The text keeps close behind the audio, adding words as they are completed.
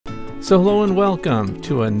So hello and welcome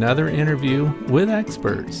to another interview with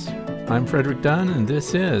experts. I'm Frederick Dunn and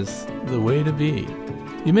this is The Way to Bee.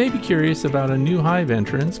 You may be curious about a new hive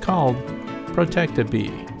entrance called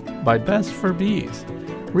ProtectaBee by Best for Bees,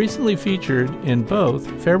 recently featured in both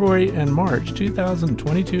February and March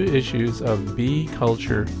 2022 issues of Bee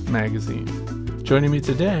Culture magazine. Joining me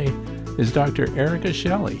today is Dr. Erica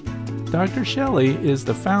Shelley. Dr. Shelley is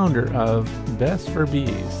the founder of Best for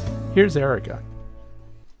Bees. Here's Erica.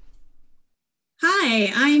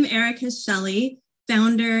 Hi, I'm Erica Shelley,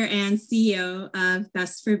 founder and CEO of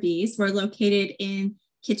Best for Bees. We're located in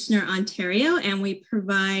Kitchener, Ontario, and we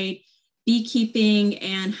provide beekeeping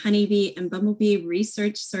and honeybee and bumblebee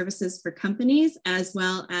research services for companies, as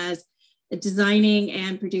well as designing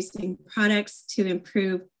and producing products to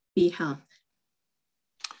improve bee health.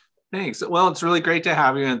 Thanks. Well, it's really great to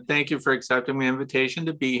have you, and thank you for accepting my invitation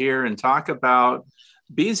to be here and talk about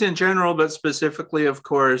bees in general, but specifically, of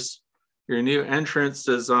course, your new entrance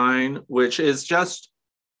design, which is just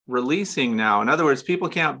releasing now. In other words, people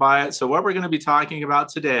can't buy it. So what we're going to be talking about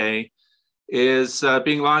today is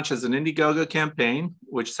being launched as an Indiegogo campaign,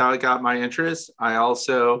 which is how I got my interest. I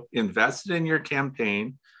also invested in your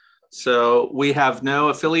campaign. So we have no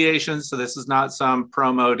affiliation. So this is not some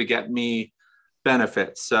promo to get me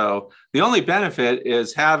benefits. So the only benefit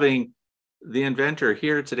is having the inventor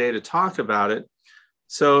here today to talk about it.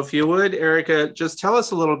 So if you would, Erica, just tell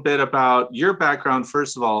us a little bit about your background.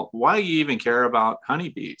 First of all, why you even care about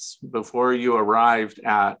honeybees before you arrived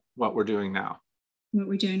at what we're doing now. What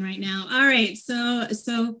we're doing right now. All right. So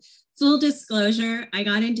full disclosure, I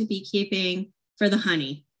got into beekeeping for the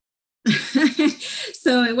honey.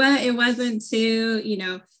 So it wasn't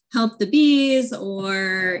to, help the bees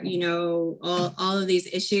or, all of these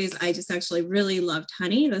issues. I just actually really loved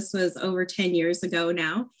honey. This was over 10 years ago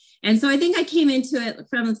now. And so I think I came into it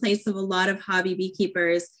from a place of a lot of hobby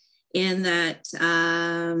beekeepers in that,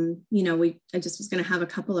 I just was going to have a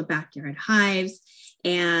couple of backyard hives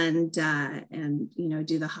and do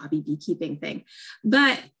the hobby beekeeping thing.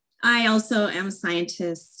 But I also am a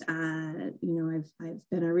scientist. I've been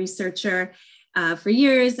a researcher for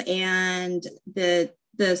years, and the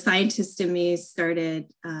scientist in me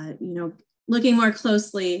started, looking more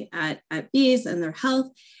closely at bees and their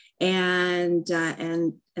health. And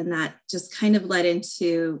that just kind of led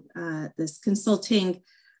into this consulting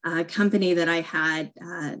company that I had,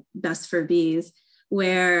 Best for Bees,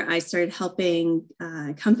 where I started helping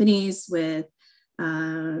companies with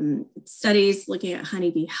studies looking at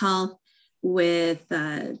honeybee health, with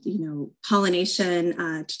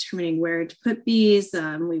pollination, determining where to put bees.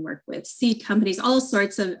 We work with seed companies, all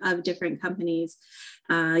sorts of different companies.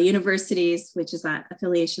 Universities, which is that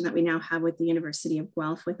affiliation that we now have with the University of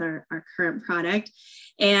Guelph with our current product.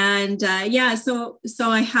 And so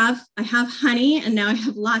I have honey, and now I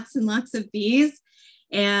have lots and lots of bees.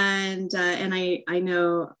 And I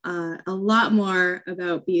know a lot more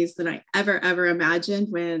about bees than I ever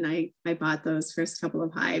imagined when I bought those first couple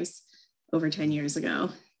of hives over 10 years ago.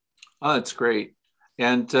 Oh, that's great.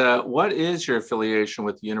 And what is your affiliation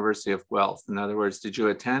with the University of Guelph? In other words, did you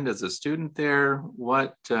attend as a student there?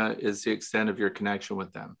 What is the extent of your connection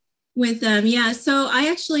with them? With them, yeah. So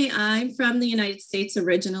I'm from the United States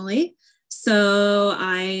originally. So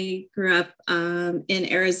I grew up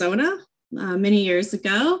in Arizona many years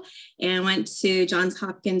ago and went to Johns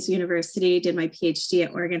Hopkins University, did my Ph.D.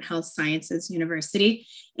 at Oregon Health Sciences University.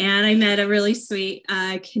 And I met a really sweet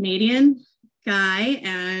Canadian guy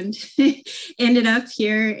and ended up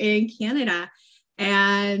here in Canada.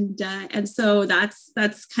 And so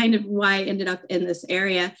that's kind of why I ended up in this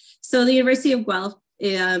area. So the University of Guelph,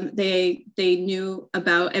 they knew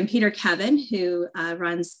about, and Peter Kevin, who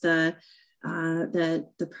runs the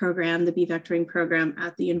program, the bee vectoring program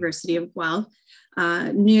at the University of Guelph,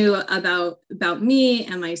 knew about me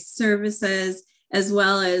and my services, as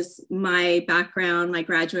well as my background, my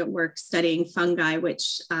graduate work studying fungi,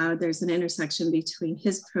 which there's an intersection between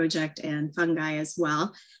his project and fungi as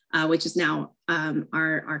well, which is now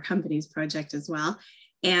our company's project as well.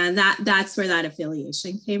 And that's where that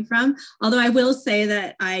affiliation came from. Although I will say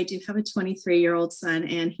that I do have a 23-year-old son,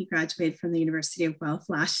 and he graduated from the University of Guelph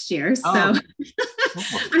last year. So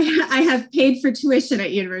I have paid for tuition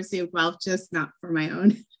at University of Guelph, just not for my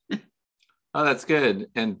own. Oh, that's good.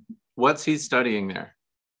 And what's he studying there?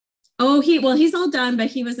 Oh, he's all done, but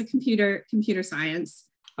he was a computer science.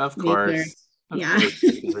 Of course. Yeah.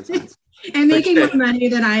 And making more money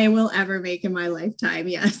than I will ever make in my lifetime.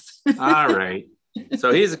 Yes. All right.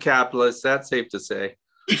 So he's a capitalist. That's safe to say.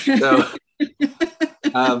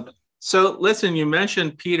 So listen, you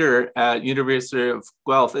mentioned Peter at University of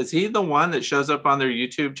Guelph. Is he the one that shows up on their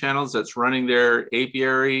YouTube channels that's running their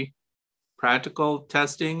apiary practical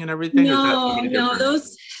testing and everything? Or is that No, something no,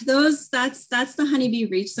 different? that's the Honeybee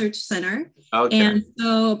Research Center. Okay. And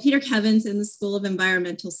so Peter Kevin's in the School of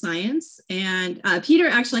Environmental Science, and Peter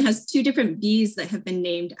actually has two different bees that have been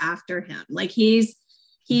named after him. Like he's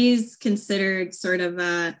considered sort of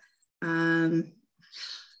a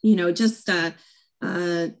just a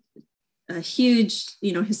huge,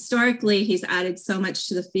 historically he's added so much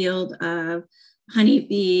to the field of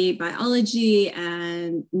honeybee biology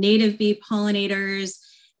and native bee pollinators,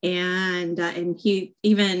 and he,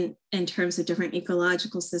 even in terms of different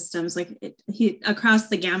ecological systems, like he across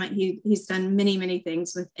the gamut, he's done many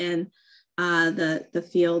things within the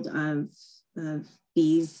field of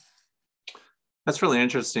bees. That's really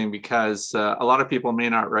interesting because a lot of people may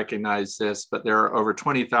not recognize this, but there are over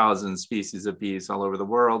 20,000 species of bees all over the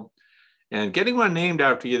world. And getting one named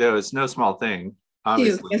after you, though, is no small thing,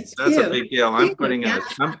 obviously. Yes, so that's a big deal. I'm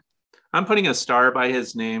putting a star by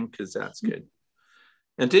his name because that's good.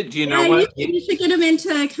 And do you know what? You should get him in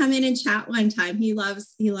to come in and chat one time. He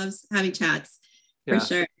loves having chats, for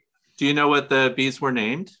sure. Do you know what the bees were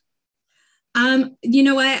named? You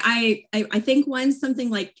know what? I think one's something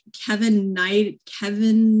like Kevinitis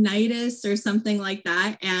or something like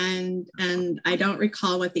that, and I don't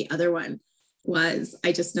recall what the other one was.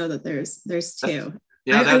 I just know that there's two.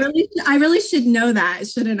 I really should know that,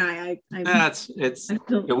 shouldn't I?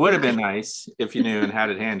 It would have been nice if you knew and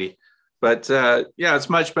had it handy, but it's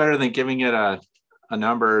much better than giving it a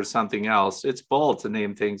number or something else. It's bold to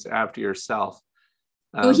name things after yourself.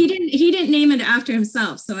 He didn't name it after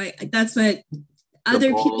himself, so that's what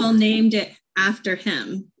other people named it after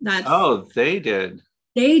him. They did.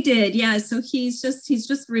 They did, yeah. So he's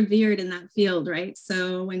just revered in that field, right?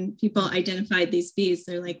 So when people identified these bees,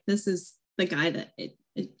 they're like, this is the guy that it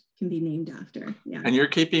can be named after. Yeah. And you're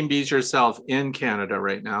keeping bees yourself in Canada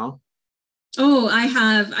right now? Oh, I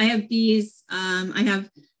have bees. I have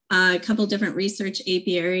a couple different research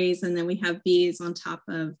apiaries, and then we have bees on top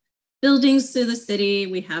of buildings through the city.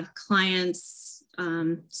 We have clients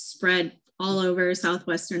spread all over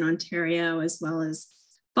southwestern Ontario, as well as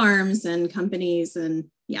farms and companies, and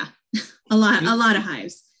a lot of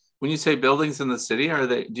hives. When you say buildings in the city,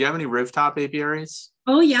 do you have any rooftop apiaries?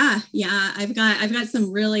 Oh yeah. I've got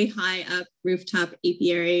some really high up rooftop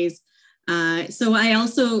apiaries. Another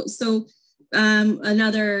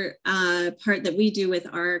part that we do with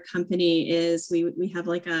our company is we have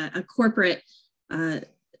like a corporate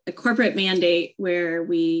mandate where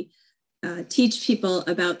we teach people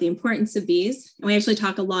about the importance of bees. And we actually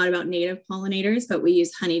talk a lot about native pollinators, but we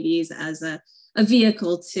use honeybees as a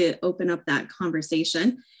vehicle to open up that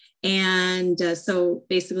conversation. And so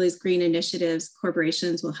basically, as green initiatives,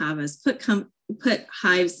 corporations will have us put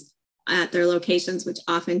hives at their locations, which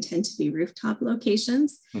often tend to be rooftop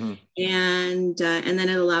locations. Mm-hmm. And then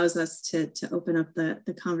it allows us to open up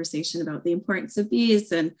the conversation about the importance of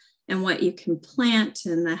bees and what you can plant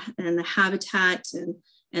and the habitat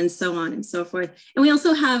and so on and so forth. And we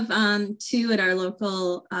also have two at our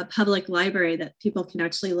local public library that people can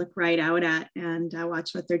actually look right out at and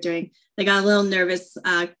watch what they're doing. They got a little nervous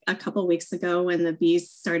a couple weeks ago when the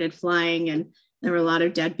bees started flying, and there were a lot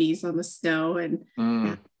of dead bees on the snow. And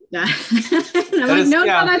I'm like, no,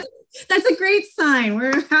 that's a great sign.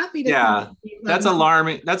 We're happy to see that's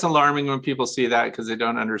alarming. That's alarming when people see that, because they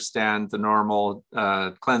don't understand the normal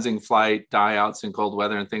cleansing flight, die outs in cold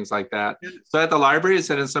weather and things like that. Yeah. So at the library,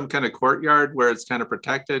 is it in some kind of courtyard where it's kind of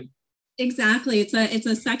protected? Exactly. It's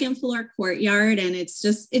a second floor courtyard, and it's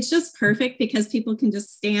just perfect because people can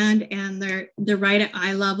just stand and they're right at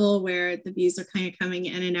eye level where the bees are kind of coming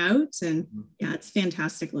in and out. And it's a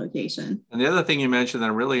fantastic location. And the other thing you mentioned that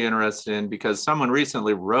I'm really interested in, because someone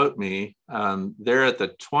recently wrote me, they're at the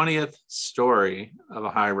 20th story of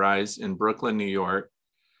a high rise in Brooklyn, New York.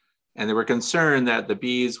 And they were concerned that the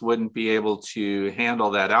bees wouldn't be able to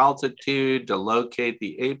handle that altitude to locate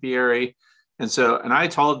the apiary. And I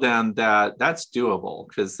told them that that's doable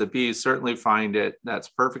because the bees certainly find it. That's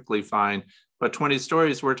perfectly fine. But 20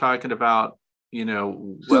 stories, we're talking about,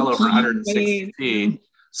 well over 160 feet.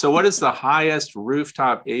 So what is the highest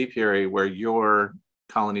rooftop apiary where your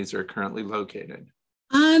colonies are currently located?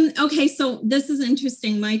 Okay, so this is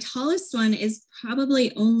interesting. My tallest one is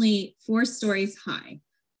probably only 4 stories high.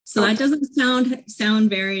 So that doesn't sound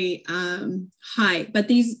very high, but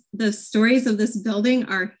the stories of this building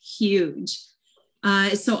are huge.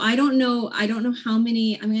 So I don't know how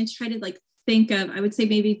many. I'm going to try to think of. I would say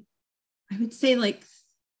maybe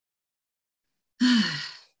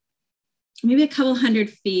maybe a couple hundred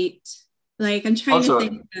feet. I'm trying to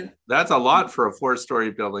think of. That's a lot for a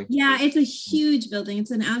 4-story building. Yeah, it's a huge building.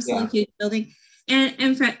 It's an absolute huge building.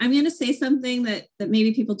 And Fred, I'm going to say something that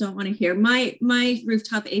maybe people don't want to hear. My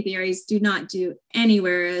rooftop apiaries do not do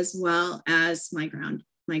anywhere as well as my ground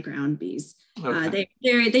bees. Okay.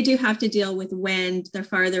 They do have to deal with wind. They're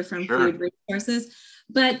farther from Sure. food resources,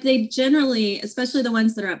 but they generally, especially the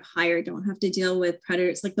ones that are up higher, don't have to deal with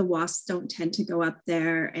predators. Like the wasps don't tend to go up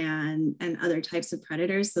there, and other types of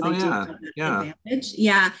predators. So they do have that advantage.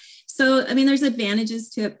 Yeah. So I mean, there's advantages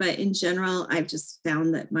to it, but in general, I've just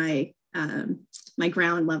found that my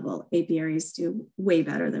ground level apiaries do way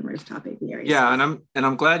better than rooftop apiaries. Yeah, and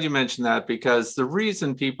I'm glad you mentioned that, because the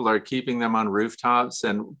reason people are keeping them on rooftops,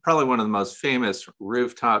 and probably one of the most famous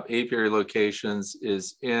rooftop apiary locations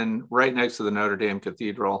is right next to the Notre Dame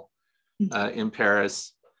Cathedral in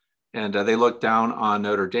Paris, and they look down on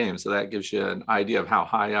Notre Dame, so that gives you an idea of how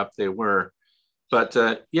high up they were. But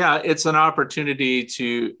yeah, it's an opportunity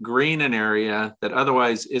to green an area that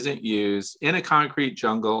otherwise isn't used in a concrete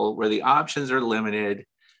jungle where the options are limited.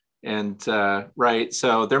 And right,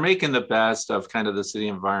 so they're making the best of kind of the city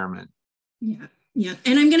environment. Yeah, yeah.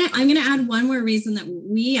 And I'm gonna add one more reason that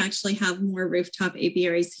we actually have more rooftop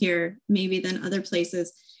apiaries here, maybe than other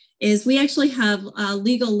places, is we actually have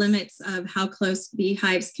legal limits of how close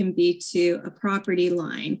beehives can be to a property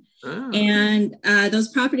line. Oh. And those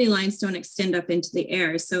property lines don't extend up into the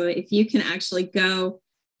air. So if you can actually go,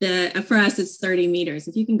 for us, it's 30 meters.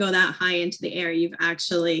 If you can go that high into the air, you've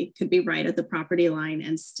actually could be right at the property line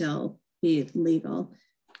and still be legal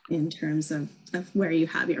in terms of where you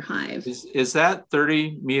have your hive. Is that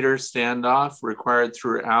 30-meter standoff required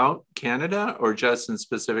throughout Canada or just in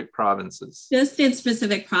specific provinces? Just in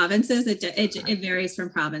specific provinces. It varies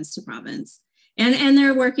from province to province. And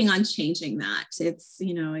they're working on changing that.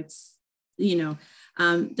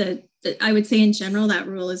 I would say in general, that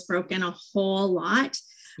rule is broken a whole lot.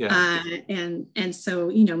 Yeah. And so,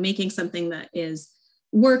 making something that is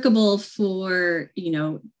workable for,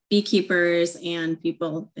 beekeepers and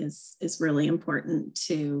people is really important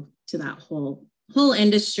to that whole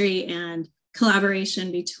industry, and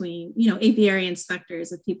collaboration between, apiary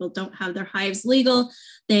inspectors. If people don't have their hives legal,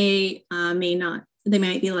 they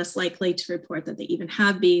might be less likely to report that they even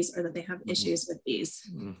have bees or that they have issues with bees.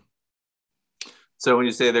 Mm-hmm. So when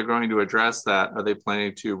you say they're going to address that, are they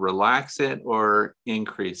planning to relax it or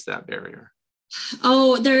increase that barrier?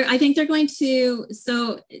 Oh, I think they're going to.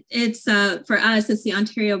 So it's for us, it's the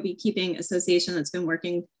Ontario Beekeeping Association that's been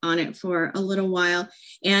working on it for a little while.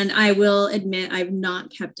 And I will admit, I've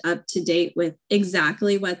not kept up to date with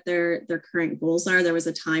exactly what their current goals are. There was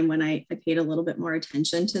a time when I paid a little bit more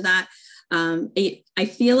attention to that. I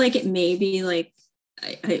feel like it may be like,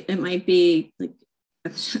 it might be like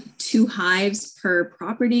 2 hives per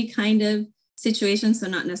property kind of situation. So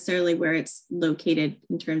not necessarily where it's located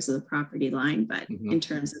in terms of the property line, but in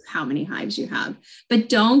terms of how many hives you have. But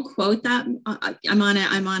don't quote that. I'm on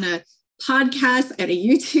a podcast at a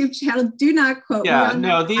YouTube channel. Do not quote me on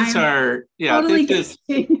no, that. These are, totally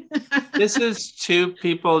this is 2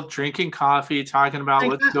 people drinking coffee, talking about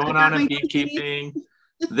what's going on in beekeeping.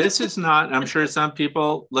 This is not, I'm sure some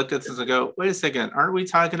people look at this and go, wait a second, aren't we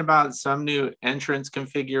talking about some new entrance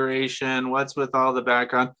configuration? What's with all the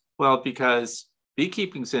background? Well, because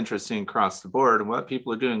beekeeping is interesting across the board, and what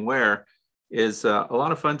people are doing where is a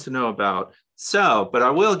lot of fun to know about. So, but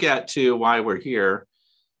I will get to why we're here,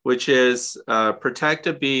 which is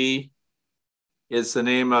ProtectaBee is the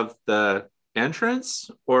name of the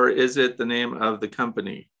entrance, or is it the name of the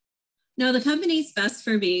company? No, the company's Best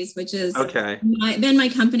for Bees, which is been my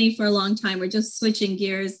company for a long time. We're just switching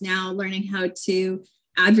gears now, learning how to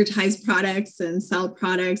advertise products and sell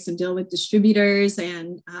products and deal with distributors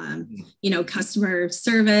and, customer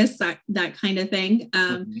service, that kind of thing.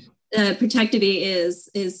 ProtectaBee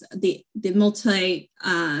is the multi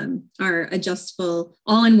or adjustable,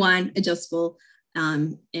 all-in-one adjustable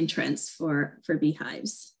entrance for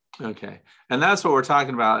beehives. Okay. And that's what we're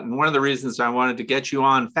talking about. And one of the reasons I wanted to get you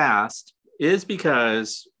on fast is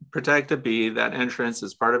because ProtectaBee, that entrance,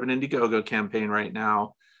 is part of an Indiegogo campaign right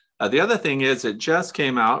now. The other thing is it just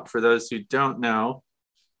came out, for those who don't know.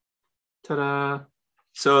 Ta-da.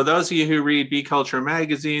 So those of you who read Bee Culture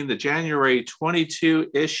Magazine, the January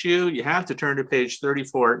 22 issue, you have to turn to page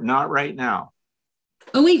 34, not right now.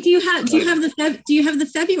 Oh, wait, do you have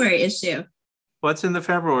the February issue? What's in the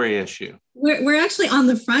February issue? We're actually on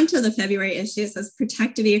the front of the February issue. It says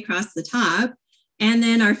ProtectaBee across the top. And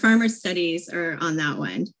then our farmer studies are on that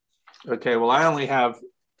one. Okay, well, I only have,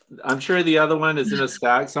 I'm sure the other one is in a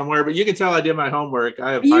stack somewhere, but you can tell I did my homework.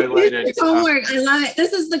 I have highlighted homework. I love it.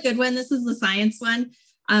 This is the good one. This is the science one.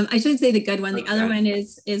 I shouldn't say the good one. The other one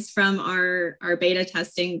is from our beta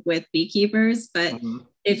testing with beekeepers, but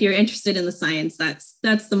if you're interested in the science,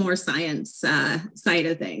 that's the more science side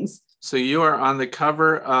of things. So you are on the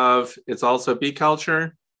cover of, it's also Bee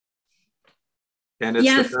Culture, and it's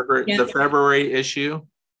the February issue.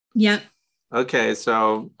 Yep. Okay,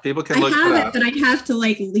 so people can look I have it it, up. but I'd have to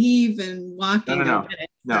like leave and walk and go get it.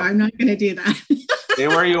 So I'm not going to do that. Stay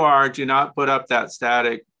where you are. Do not put up that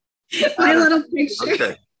static. My little picture.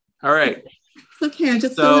 Okay. All right. It's okay. I'm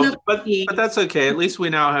just filling up. But that's okay. At least we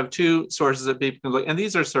now have two sources that people can look, and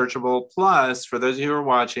these are searchable. Plus, for those of you who are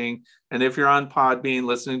watching, and if you're on PodBean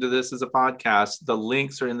listening to this as a podcast, the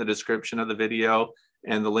links are in the description of the video,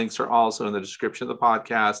 and the links are also in the description of the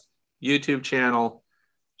podcast, YouTube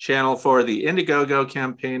channel for the Indiegogo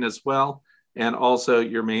campaign as well, and also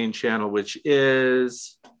your main channel, which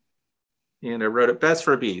is, and I wrote it, Best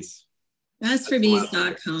for Bees.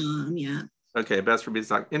 Bestforbees.com. Yeah. Okay,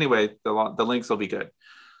 bestforbees.com. Anyway, the links will be good.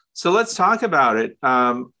 So let's talk about it.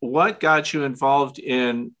 What got you involved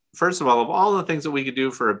in, first of all the things that we could do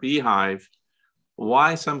for a beehive,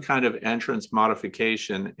 why some kind of entrance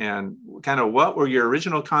modification, and kind of what were your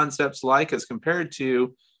original concepts like as compared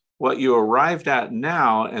to what you arrived at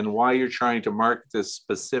now, and why you're trying to market this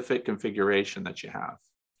specific configuration that you have?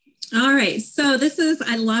 All right. So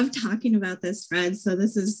I love talking about this, Fred. So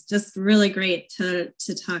this is just really great to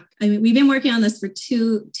talk. I mean, we've been working on this for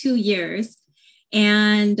two years,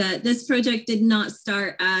 and this project did not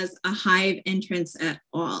start as a hive entrance at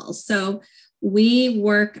all. So we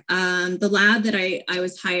work, the lab that I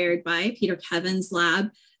was hired by, Peter Kevin's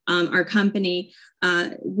lab, our company,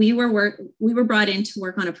 we were brought in to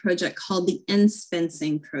work on a project called the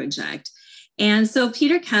Inspensing Project. And so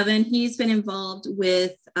Peter Kevin, he's been involved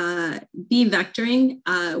with bee vectoring,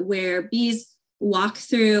 where bees walk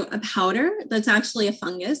through a powder that's actually a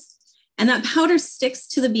fungus, and that powder sticks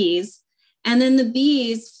to the bees. And then the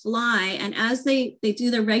bees fly, and as they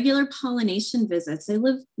do their regular pollination visits, they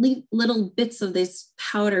leave little bits of this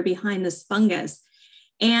powder behind this fungus.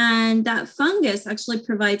 And that fungus actually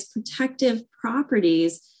provides protective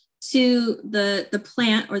properties to the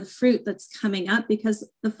plant or the fruit that's coming up, because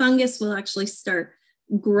the fungus will actually start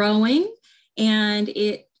growing, and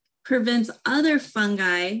it prevents other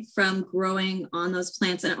fungi from growing on those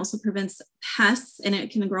plants, and it also prevents pests, and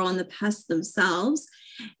it can grow on the pests themselves.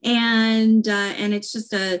 And it's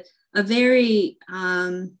just a very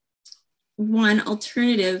one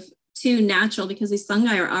alternative to natural, because these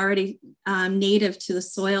fungi are already native to the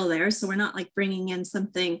soil there. So we're not like bringing in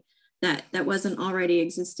something that wasn't already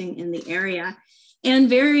existing in the area. And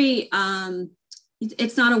very,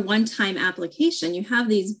 it's not a one-time application. You have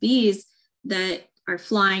these bees that are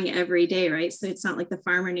flying every day, right? So it's not like the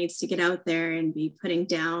farmer needs to get out there and be putting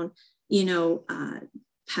down,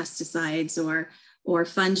 pesticides or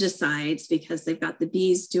fungicides, because they've got the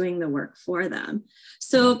bees doing the work for them.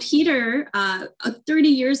 So Peter, 30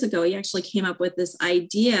 years ago, he actually came up with this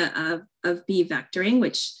idea of bee vectoring,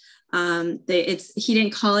 which he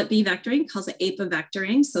didn't call it bee vectoring, he calls it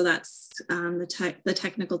apivectoring. So that's the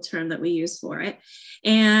technical term that we use for it.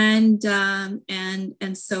 And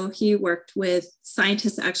so he worked with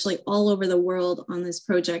scientists actually all over the world on this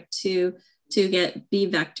project to get bee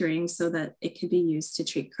vectoring so that it could be used to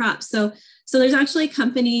treat crops. So there's actually a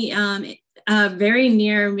company very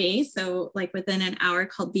near me, so like within an hour,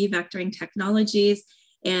 called Bee Vectoring Technologies,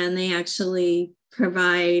 and they actually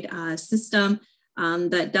provide a system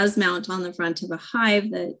that does mount on the front of a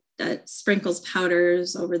hive that sprinkles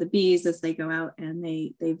powders over the bees as they go out and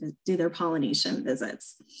they do their pollination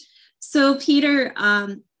visits. So Peter,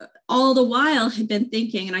 all the while had been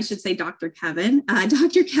thinking, and I should say Dr. Kevin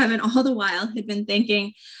all the while had been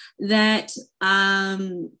thinking that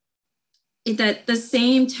that the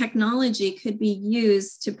same technology could be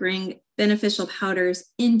used to bring beneficial powders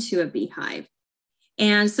into a beehive.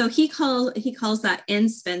 And so he calls that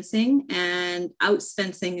inspensing, and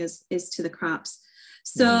outspensing is to the crops.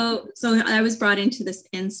 So I was brought into this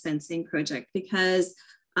inspensing project because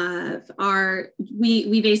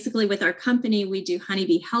we basically, with our company, we do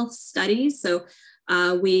honeybee health studies. So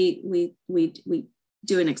we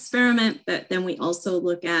do an experiment, but then we also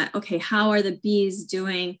look at, okay, how are the bees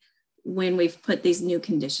doing when we've put these new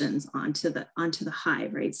conditions onto the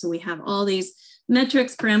hive, right? So we have all these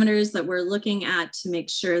metrics, parameters that we're looking at to make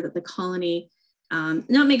sure that the colony,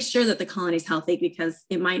 not make sure that the colony is healthy, because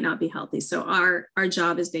it might not be healthy. So our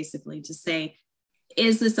job is basically to say,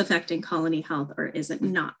 is this affecting colony health or is it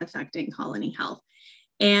not affecting colony health?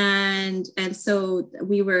 And so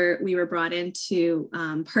we were brought in to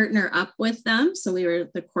partner up with them. So we were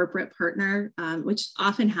the corporate partner, which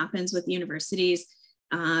often happens with universities.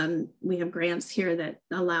 We have grants here that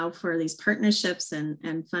allow for these partnerships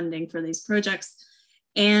and funding for these projects.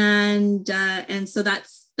 And so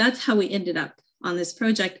that's how we ended up on this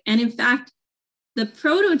project. And in fact, the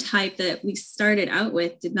prototype that we started out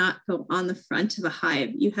with did not go on the front of a hive.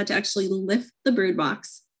 You had to actually lift the brood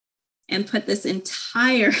box and put this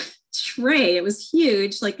entire tray, it was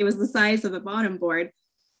huge, like it was the size of a bottom board,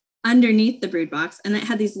 underneath the brood box. And it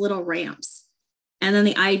had these little ramps. And then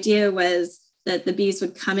the idea was that the bees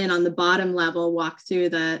would come in on the bottom level, walk through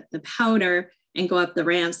the powder and go up the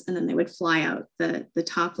ramps, and then they would fly out the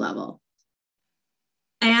top level.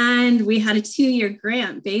 And we had a 2-year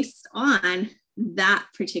grant based on that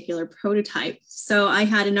particular prototype. So I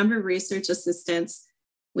had a number of research assistants.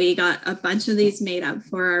 We got a bunch of these made up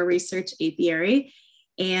for our research apiary,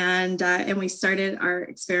 and we started our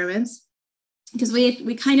experiments because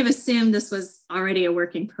we kind of assumed this was already a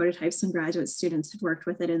working prototype. Some graduate students had worked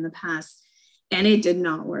with it in the past, and it did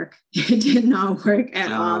not work. It did not work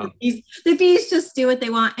at all. The bees just do what they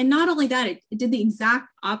want. And not only that, it did the exact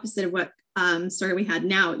opposite of what sort of we had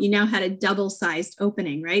now. You now had a double-sized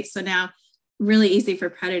opening, right? So now really easy for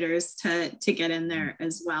predators to get in there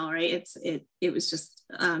as well, right? It was just,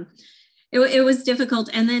 it was difficult.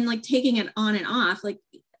 And then like taking it on and off, like,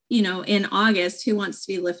 you know, in August, who wants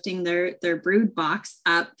to be lifting their brood box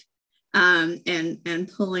up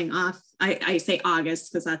and pulling off? I say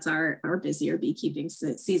August because that's our busier beekeeping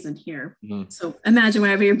season here. Mm-hmm. So imagine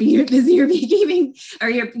whenever you're busier beekeeping or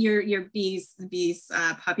your bees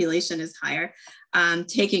population is higher,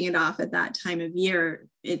 taking it off at that time of year,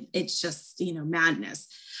 it's just, you know, madness.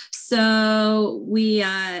 So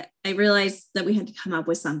I realized that we had to come up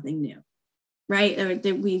with something new, right? Or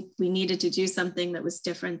that we needed to do something that was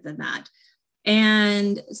different than that.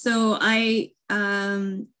 And so I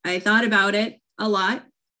thought about it a lot,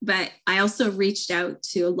 but I also reached out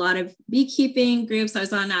to a lot of beekeeping groups. I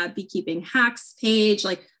was on a Beekeeping Hacks page.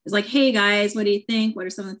 Like, I was like, hey guys, what do you think? What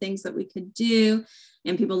are some of the things that we could do?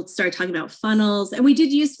 And people started talking about funnels. And we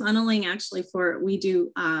did use funneling actually we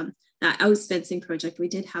do that ouse fencing project. We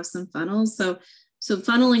did have some funnels. So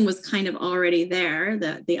funneling was kind of already there,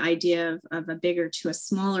 the idea of a bigger to a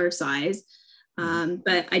smaller size.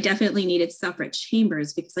 But I definitely needed separate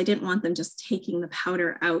chambers because I didn't want them just taking the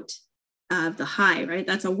powder out of the hive, right?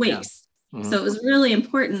 That's a waste. Yeah. Mm-hmm. So it was really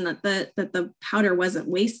important that the powder wasn't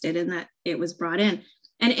wasted and that it was brought in.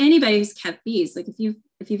 And anybody who's kept bees, like if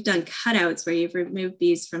you've done cutouts where you've removed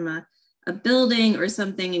bees from a building or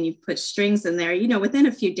something and you put strings in there, you know, within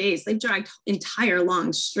a few days, they've dragged entire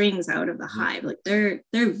long strings out of the hive. Like they're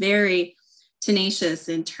very tenacious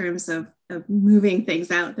in terms of moving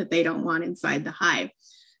things out that they don't want inside the hive.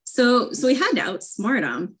 So we had to outsmart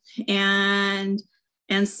them.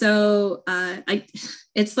 And so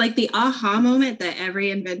it's like the aha moment that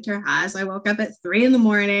every inventor has. I woke up at 3 a.m.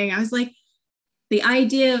 I was like, the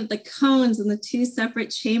idea of the cones and the 2 separate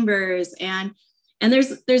chambers, and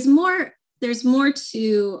there's more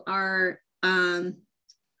to our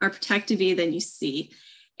ProtectaBee than you see.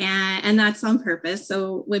 And that's on purpose.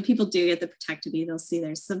 So when people do get the ProtectaBee, they'll see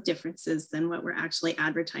there's some differences than what we're actually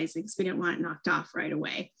advertising because we didn't want it knocked off right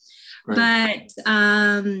away. Right.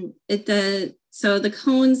 But so the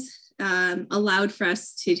cones allowed for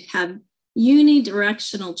us to have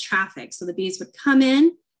unidirectional traffic. So the bees would come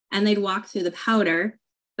in and they'd walk through the powder,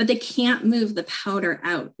 but they can't move the powder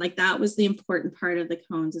out. Like that was the important part of the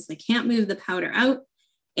cones, is they can't move the powder out,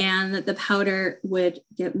 and that the powder would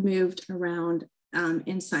get moved around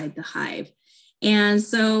inside the hive. And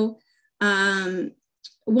so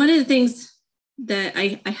one of the things that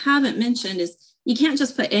I haven't mentioned is you can't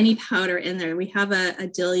just put any powder in there. We have a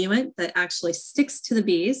diluent that actually sticks to the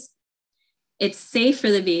bees. It's safe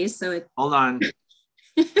for the bees. So hold on.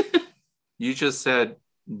 You just said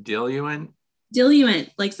diluent? Diluent,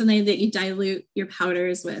 like something that you dilute your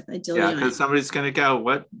powders with, a diluent. Yeah, because somebody's going to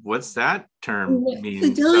go, what's that term mean? It's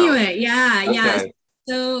a diluent, so, yeah, okay. yeah.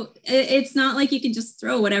 So it's not like you can just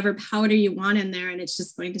throw whatever powder you want in there and it's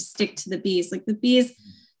just going to stick to the bees. Like the bees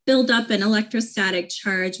build up an electrostatic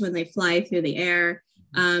charge when they fly through the air.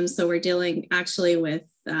 So we're dealing actually with,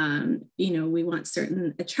 we want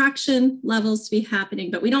certain attraction levels to be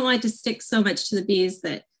happening, but we don't want it to stick so much to the bees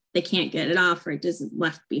that they can't get it off or it isn't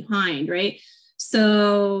left behind, right?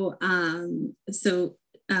 So,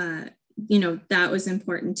 that was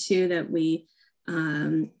important too, that we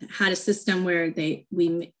had a system where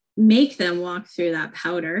we make them walk through that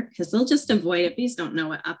powder because they'll just avoid it. Bees don't know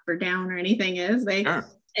what up or down or anything is.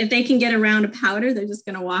 If they can get around a powder, they're just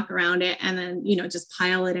going to walk around it and then, just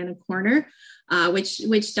pile it in a corner,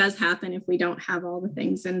 which does happen if we don't have all the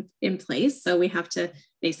things in place. So we have to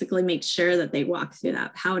basically make sure that they walk through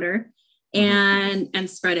that powder and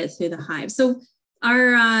spread it through the hive. So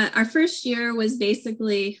our first year was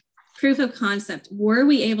basically proof of concept. Were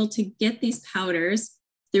we able to get these powders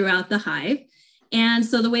throughout the hive? And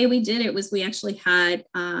so the way we did it was we actually had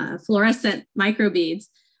fluorescent microbeads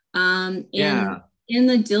in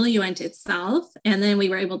the diluent itself. And then we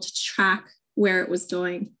were able to track where it was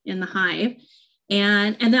doing in the hive.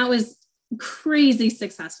 And that was crazy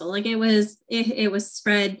successful. Like it was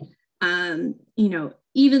spread,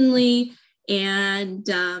 evenly. And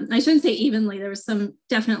I shouldn't say evenly, there was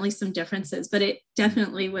definitely some differences, but it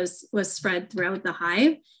definitely was spread throughout the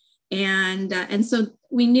hive. And so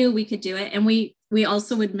we knew we could do it. And we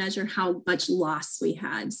also would measure how much loss we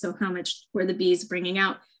had. So how much were the bees bringing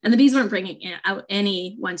out? And the bees weren't bringing out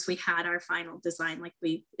any once we had our final design. Like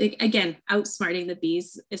again, outsmarting the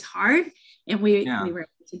bees is hard. And we were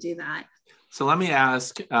able to do that. So let me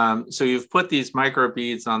ask, so you've put these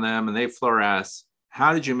microbeads on them and they fluoresce.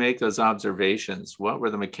 How did you make those observations? What were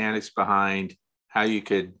the mechanics behind how you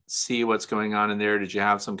could see what's going on in there? Did you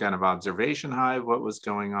have some kind of observation hive? What was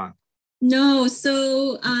going on? No.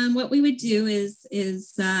 So what we would do is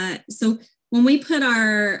so when we put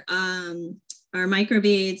our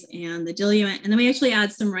microbeads and the diluent, and then we actually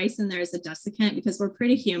add some rice in there as a desiccant because we're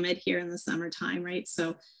pretty humid here in the summertime, right?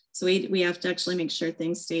 So we have to actually make sure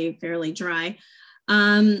things stay fairly dry.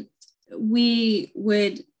 We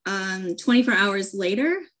would 24 hours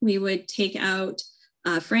later, we would take out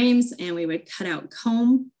frames and we would cut out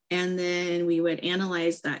comb, and then we would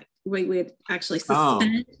analyze that. We would actually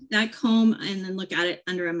suspend that comb and then look at it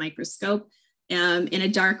under a microscope in a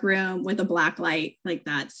dark room with a black light. Like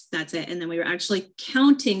that's it. And then we were actually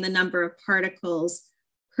counting the number of particles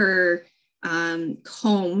per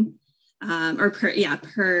comb or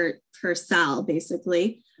per cell,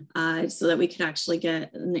 basically, so that we could actually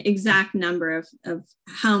get an exact number of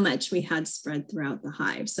how much we had spread throughout the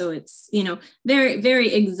hive. So it's, very,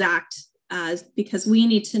 very exact, because we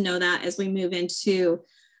need to know that as we move into,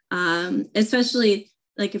 especially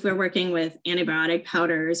like if we're working with antibiotic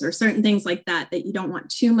powders or certain things like that you don't want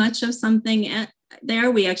too much of something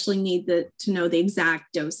there. We actually need to know the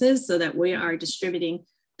exact doses so that we are distributing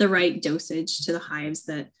the right dosage to the hives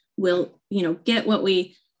that will, get what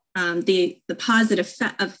we, the positive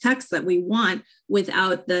effects that we want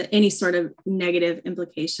without any sort of negative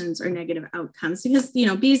implications or negative outcomes, because,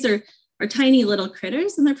 bees are tiny little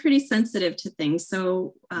critters and they're pretty sensitive to things.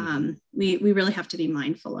 So we really have to be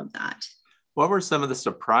mindful of that. What were some of the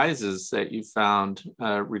surprises that you found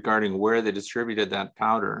regarding where they distributed that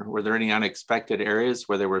powder? Were there any unexpected areas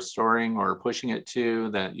where they were storing or pushing it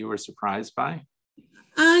to that you were surprised by?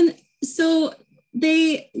 So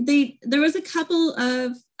there was a couple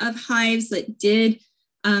of hives that did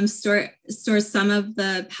store some of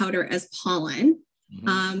the powder as pollen.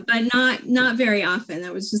 But not very often.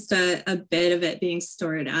 That was just a bit of it being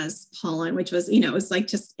stored as pollen, which was, it was like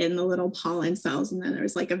just in the little pollen cells. And then there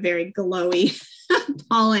was like a very glowy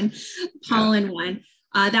pollen one.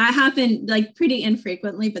 That happened like pretty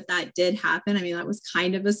infrequently, but that did happen. I mean, that was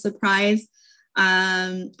kind of a surprise.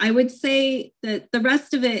 I would say that the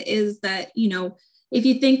rest of it is that, if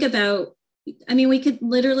you think about, we could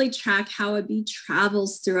literally track how a bee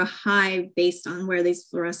travels through a hive based on where these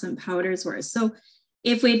fluorescent powders were. So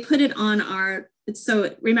if we put it on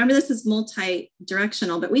so remember, this is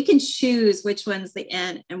multi-directional, but we can choose which one's the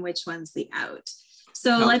in and which one's the out.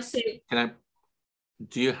 So let's say,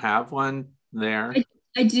 do you have one there?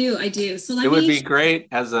 I do. So it would be great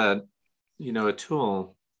as a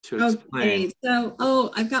tool to explain. Okay.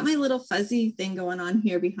 So, I've got my little fuzzy thing going on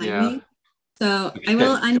here behind me. So okay. I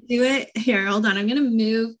will undo it here. Hold on. I'm going to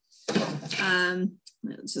move,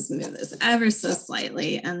 let's just move this ever so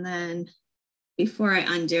slightly. And then before I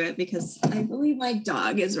undo it, because I believe my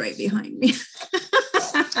dog is right behind me.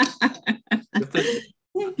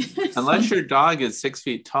 Unless your dog is 6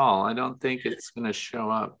 feet tall, I don't think it's going to show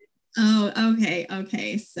up. Oh,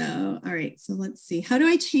 okay. So, all right. So let's see. How do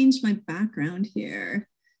I change my background here?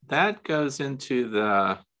 That goes into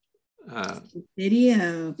the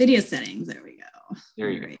video settings. There we go. There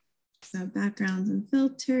you go. So backgrounds and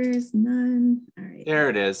filters, none. All right. There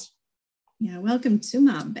it is. Yeah. Welcome to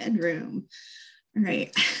my bedroom. All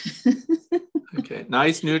right. Okay.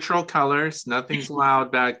 Nice neutral colors. Nothing's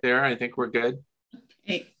loud back there. I think we're good.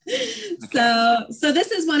 Okay. So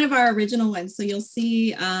this is one of our original ones. So you'll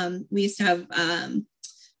see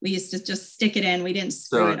we used to just stick it in. We didn't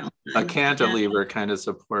screw it on. A cantilever kind of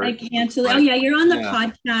support. A cantilever. Oh yeah, you're on the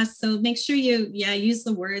podcast. So make sure you use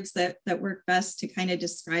the words that work best to kind of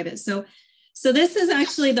describe it. So this is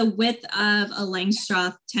actually the width of a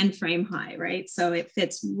Langstroth 10 frame hive, right? So it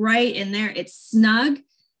fits right in there. It's snug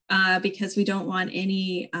because we don't want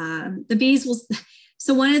any, the bees will,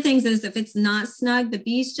 So one of the things is if it's not snug, the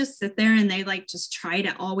bees just sit there and they like just try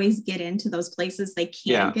to always get into those places they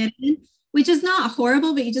can't get in, which is not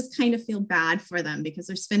horrible, but you just kind of feel bad for them because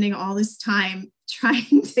they're spending all this time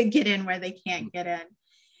trying to get in where they can't get in.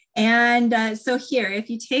 And so here, if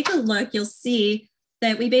you take a look, you'll see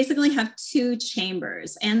that we basically have 2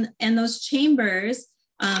 chambers, and those chambers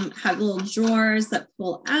have little drawers that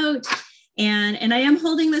pull out. And I am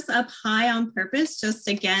holding this up high on purpose, just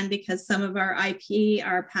again, because some of our IP,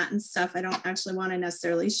 our patent stuff, I don't actually want to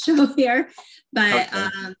necessarily show here, but,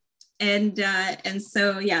 okay. And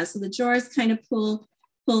so, yeah, so the drawers kind of pull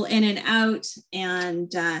in and out. And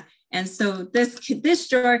so this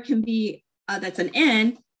drawer can be, that's an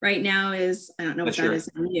in right now is, I don't know what that is.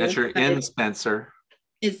 That's your in, Spencer.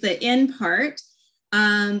 Is the in part.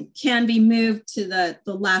 Can be moved to the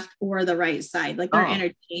left or the right side, like they're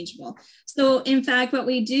interchangeable. So in fact, what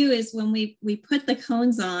we do is when we put the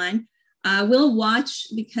cones on, we'll watch,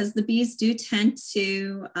 because the bees do tend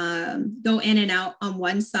to go in and out on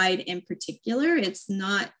one side in particular. It's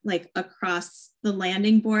not like across the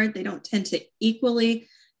landing board. They don't tend to equally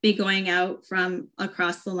be going out from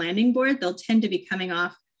across the landing board. They'll tend to be coming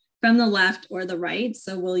off from the left or the right.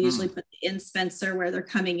 So we'll usually put the in Spencer where they're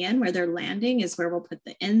coming in, where they're landing is where we'll put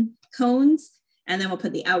the in cones, and then we'll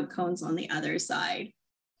put the out cones on the other side.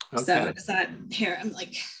 Okay. So is that here? I'm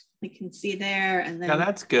like, we can see there. And then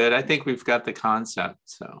that's good. I think we've got the concept.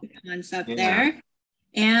 So the concept there.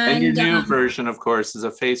 And your new version, of course, is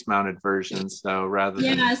a face mounted version. So rather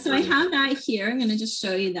than so I have that here. I'm going to just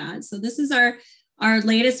show you that. So this is our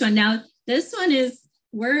latest one. Now, this one is,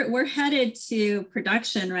 we're headed to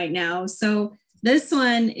production right now. So this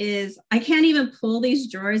one is, I can't even pull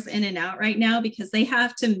these drawers in and out right now because they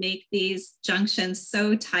have to make these junctions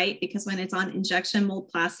so tight, because when it's on injection mold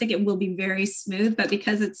plastic, it will be very smooth, but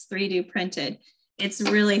because it's 3D printed, it's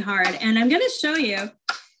really hard. And I'm going to show you,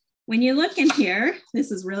 when you look in here,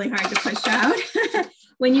 this is really hard to push out.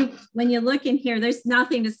 when you look in here, there's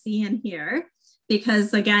nothing to see in here.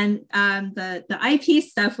 Because again, the IP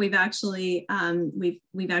stuff, we've actually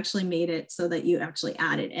made it so that you actually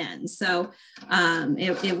add it in. So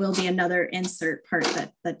it will be another insert part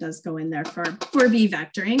that does go in there for bee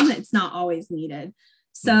vectoring. It's not always needed.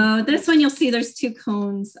 So this one, you'll see there's 2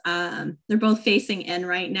 cones. They're both facing in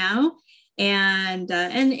right now. And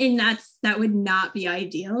that would not be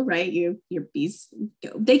ideal, right? Your bees,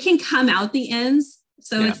 they can come out the ends.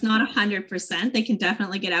 So it's not 100%. They can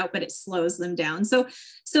definitely get out, but it slows them down. So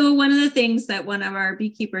one of the things that one of our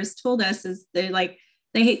beekeepers told us is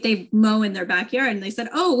they mow in their backyard, and they said,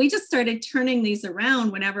 oh, we just started turning these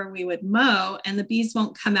around whenever we would mow, and the bees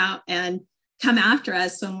won't come out and come after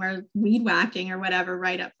us when we're weed whacking or whatever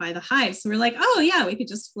right up by the hive. So we're like, oh yeah, we could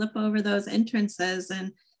just flip over those entrances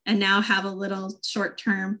and now have a little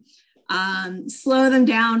short-term slow them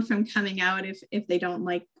down from coming out if they don't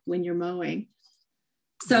like when you're mowing.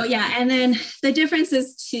 So yeah, and then the difference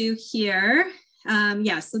is to here.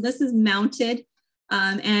 So this is mounted.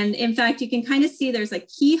 And in fact, you can kind of see there's a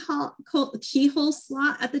keyhole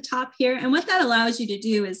slot at the top here. And what that allows you to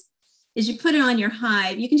do is you put it on your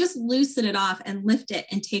hive, you can just loosen it off and lift it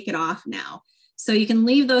and take it off now. So you can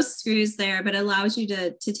leave those screws there, but it allows you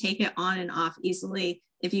to take it on and off easily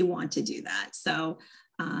if you want to do that. So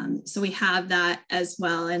we have that as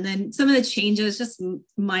well. And then some of the changes, just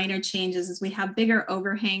minor changes, is we have bigger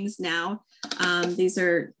overhangs now. These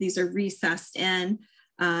are recessed in.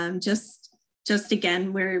 Just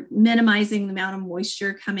again, we're minimizing the amount of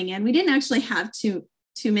moisture coming in. We didn't actually have too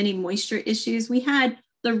many moisture issues. We had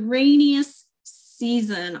the rainiest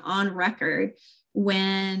season on record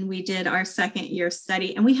when we did our 2nd year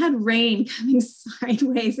study, and we had rain coming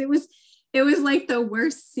sideways. It was like the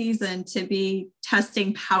worst season to be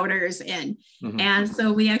testing powders in. Mm-hmm. And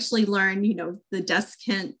so we actually learned, the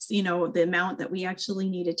desiccant, the amount that we actually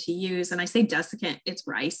needed to use. And I say desiccant, it's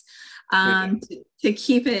rice, to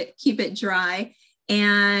keep it dry.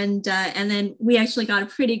 And then we actually got a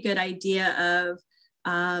pretty good idea of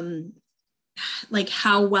like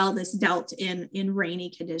how well this dealt in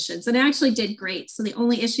rainy conditions. And it actually did great. So the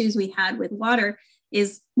only issues we had with water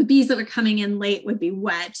is the bees that were coming in late would be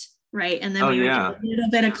wet. Right. And then we would get a little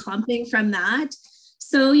bit of clumping from that.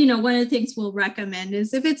 So, one of the things we'll recommend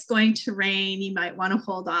is if it's going to rain, you might want to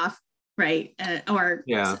hold off, right.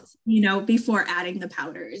 Before adding the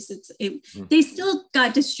powders. They still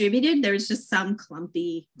got distributed. There's just some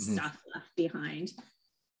clumpy stuff left behind.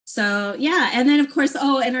 So, yeah. And then of course,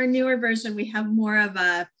 in our newer version, we have more of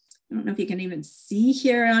I don't know if you can even see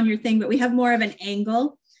here on your thing, but we have more of an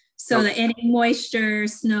angle so that any moisture,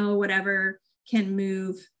 snow, whatever can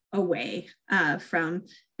move away from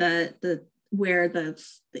the where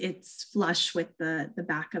it's flush with the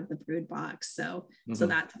back of the brood box. So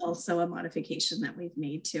that's also a modification that we've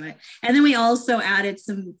made to it. And then we also added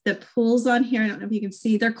the pools on here. I don't know if you can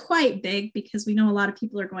see, they're quite big because we know a lot of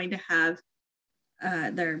people are going to have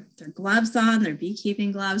their gloves on, their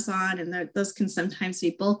beekeeping gloves on, and those can sometimes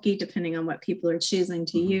be bulky depending on what people are choosing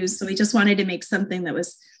to use. So we just wanted to make something that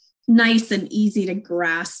was nice and easy to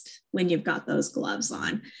grasp when you've got those gloves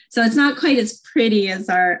on. So it's not quite as pretty as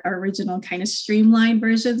our original kind of streamlined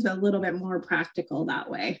versions, but a little bit more practical that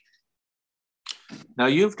way. Now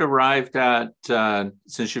you've arrived at,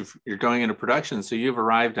 since you're going into production, so you've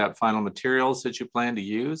arrived at final materials that you plan to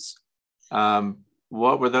use.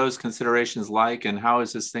 What were those considerations like, and how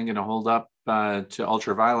is this thing going to hold up to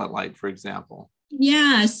ultraviolet light, for example?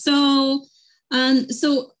 Yeah, so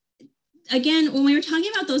again, when we were talking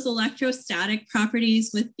about those electrostatic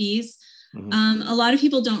properties with bees, a lot of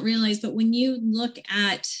people don't realize, but when you look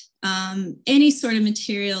at any sort of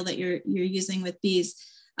material that you're using with bees,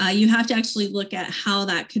 you have to actually look at how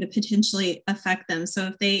that could potentially affect them. So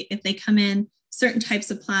if they come in, certain types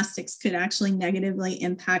of plastics could actually negatively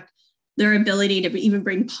impact their ability to even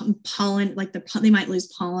bring pollen, like they might lose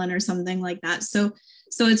pollen or something like that. So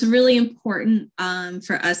it's really important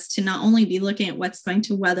for us to not only be looking at what's going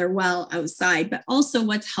to weather well outside, but also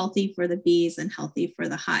what's healthy for the bees and healthy for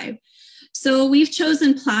the hive. So we've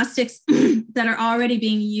chosen plastics that are already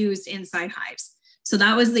being used inside hives. So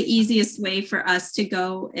that was the easiest way for us to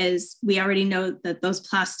go, is we already know that those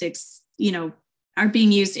plastics, are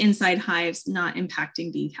being used inside hives, not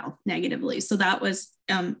impacting bee health negatively. So that was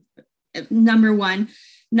number one.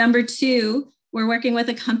 Number two, we're working with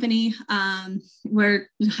a company I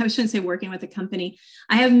shouldn't say working with a company.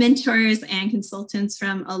 I have mentors and consultants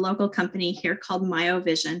from a local company here called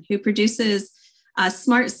MyoVision, who produces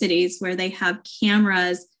smart cities where they have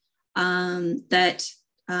cameras that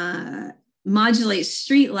modulate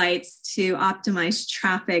street lights to optimize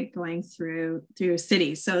traffic going through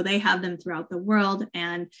cities. So they have them throughout the world.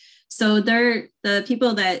 And so they're the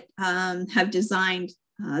people that have designed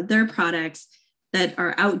their products that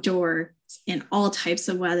are outdoor in all types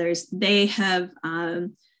of weathers. They have,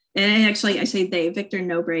 and actually I say they, Victor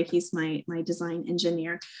Nobre, he's my design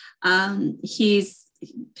engineer. He's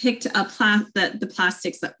picked up the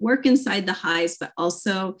plastics that work inside the hives, but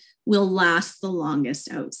also will last the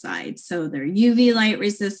longest outside. So they're UV light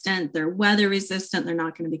resistant, they're weather resistant, they're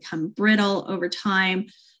not going to become brittle over time.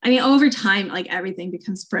 I mean, over time, like everything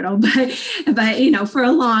becomes brittle, but for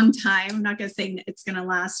a long time. I'm not going to say it's going to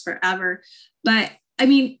last forever, but I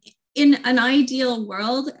mean, in an ideal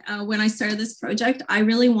world, when I started this project, I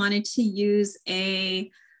really wanted to use a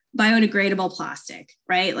biodegradable plastic,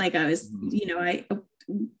 right? Like I was,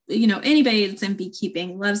 anybody that's in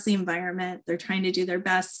beekeeping loves the environment. They're trying to do their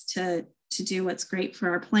best to do what's great for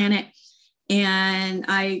our planet. And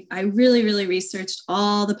I really, really researched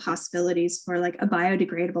all the possibilities for like a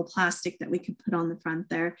biodegradable plastic that we could put on the front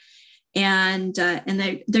there. And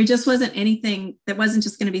there just wasn't anything that wasn't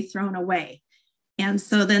just going to be thrown away. And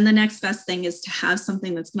so then the next best thing is to have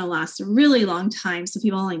something that's going to last a really long time. So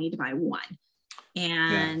people only need to buy one.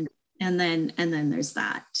 And then there's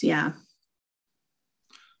that. Yeah.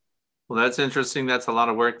 Well, that's interesting. That's a lot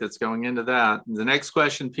of work that's going into that. The next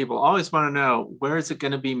question people always want to know, where is it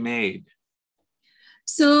going to be made?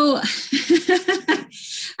 So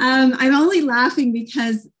I'm only laughing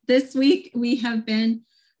because this week we had been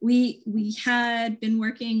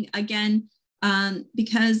working again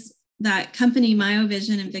because that company,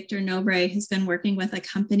 MyoVision, and Victor Nobre has been working with a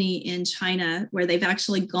company in China where they've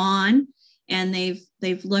actually gone and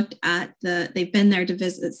they've looked at they've been there to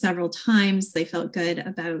visit several times. They felt good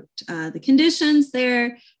about the conditions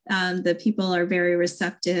there. The people are very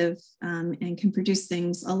receptive and can produce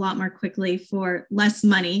things a lot more quickly for less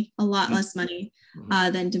money, a lot less money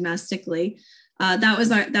than domestically.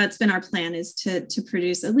 That's been our plan, is to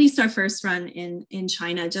produce at least our first run in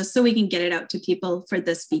China, just so we can get it out to people for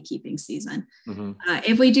this beekeeping season.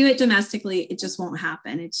 If we do it domestically, it just won't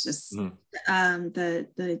happen. It's just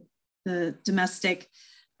the domestic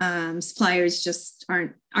suppliers just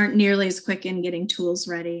aren't nearly as quick in getting tools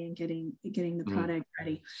ready and getting the product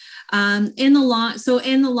ready. In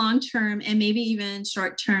the long term, and maybe even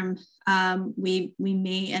short term, we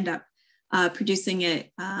may end up producing it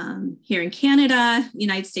here in Canada,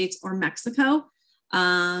 United States, or Mexico.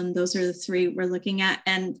 Those are the three we're looking at.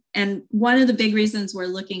 And one of the big reasons we're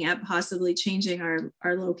looking at possibly changing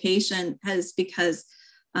our location is because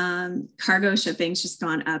cargo shipping's just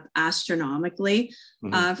gone up astronomically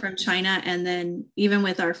from China. And then even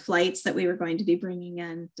with our flights that we were going to be bringing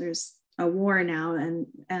in, there's a war now.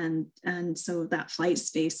 And so that flight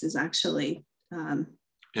space is actually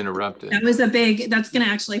interrupted. That's going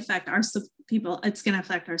to actually affect our people. It's going to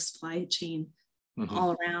affect our supply chain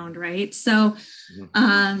all around, right? So,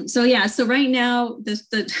 so right now,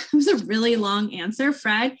 that was a really long answer,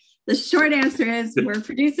 Fred. The short answer is we're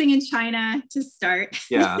producing in China to start.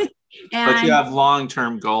 Yeah, but you have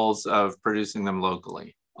long-term goals of producing them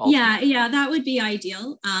locally. Ultimately. Yeah, that would be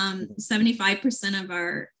ideal. 75% of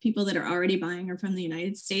our people that are already buying are from the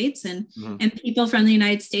United States, and people from the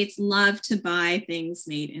United States love to buy things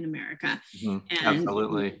made in America. And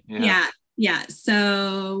absolutely. Yeah.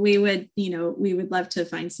 So we would love to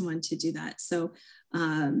find someone to do that. So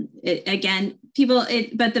but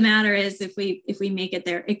the matter is if we make it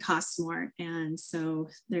there, it costs more. And so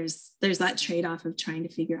there's that trade-off of trying to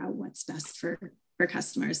figure out what's best for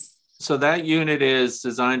customers. So that unit is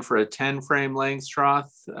designed for a 10 frame Langstroth.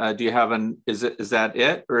 Do you have is that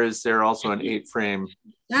it? Or is there also an 8 frame?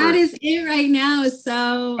 That is it right now.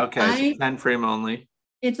 So okay, so 10 frame only.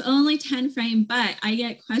 It's only 10 frame, but I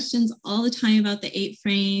get questions all the time about the 8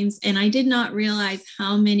 frames. And I did not realize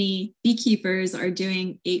how many beekeepers are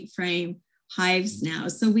doing 8 frame hives now.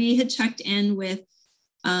 So we had checked in with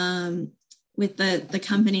the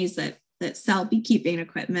companies that sell beekeeping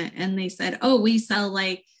equipment. And they said, oh, we sell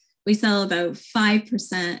about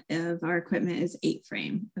 5% of our equipment is 8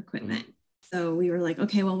 frame equipment. So we were like,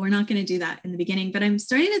 okay, well, we're not going to do that in the beginning, but I'm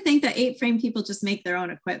starting to think that 8 frame people just make their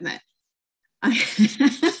own equipment.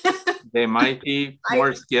 They might be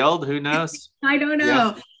more skilled. Who knows? I don't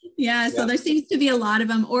know. Yeah. So there seems to be a lot of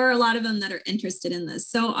them that are interested in this.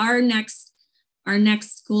 So our next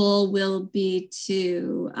goal will be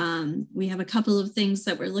to, we have a couple of things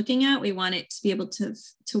that we're looking at. We want it to be able to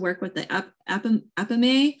work with the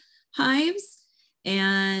apame hives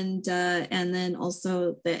and then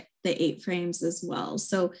also the 8 frames as well.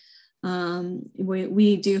 So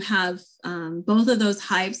we do have both of those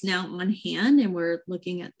hives now on hand, and we're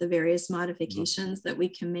looking at the various modifications that we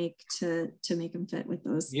can make to make them fit with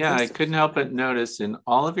those. Yeah, I couldn't help but notice in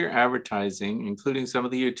all of your advertising, including some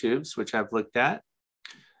of the YouTubes, which I've looked at,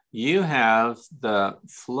 you have the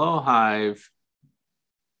Flow Hive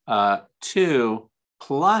 2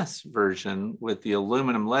 Plus version with the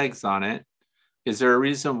aluminum legs on it. Is there a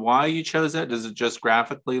reason why you chose that? Does it just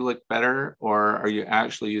graphically look better, or are you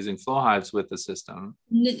actually using flow hives with the system?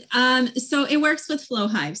 So it works with flow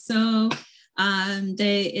hives. So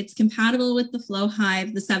it's compatible with the flow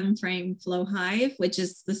hive, the 7 frame flow hive, which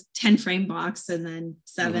is the 10 frame box, and then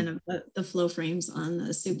 7 of the flow frames on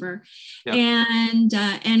the super. Yep.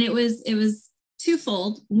 And it was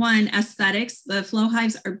twofold. One, aesthetics. The flow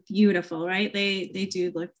hives are beautiful, right? They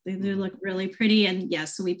do look really pretty. And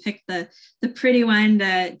yes, so we picked the pretty one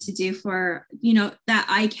to do for, that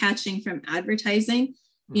eye catching from advertising.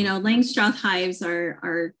 Langstroth hives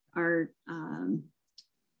are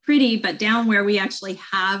pretty, but down where we actually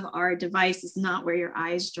have our device is not where your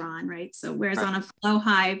eye's drawn, right? So whereas on a flow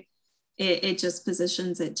hive, it just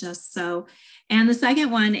positions it just so. And the second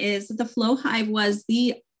one is the flow hive was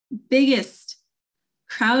the biggest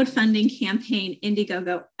crowdfunding campaign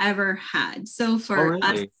Indiegogo ever had. So for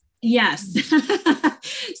us, yes.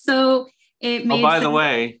 So it made by the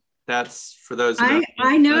way, that's for those who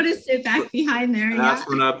I noticed it back behind there. That's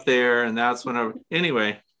one up there, and that's one over.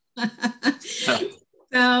 Anyway. So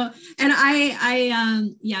and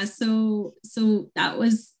so that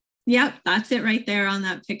was, that's it right there on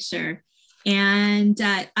that picture. And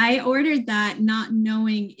I ordered that not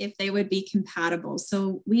knowing if they would be compatible.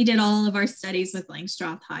 So we did all of our studies with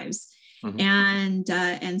Langstroth hives. And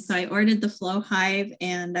so I ordered the flow hive,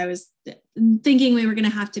 and I was thinking we were going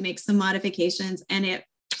to have to make some modifications, and it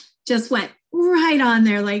just went right on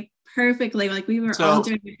there, like perfectly, like we were all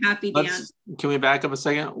doing a happy dance. Can we back up a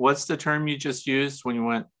second? What's the term you just used when you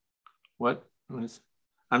went,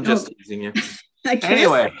 I'm just teasing you.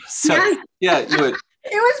 Anyway, so you would.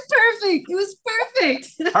 It was perfect. It was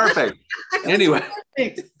perfect. Perfect. Anyway.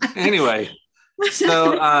 Anyway.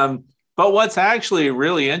 So, but what's actually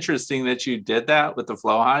really interesting that you did that with the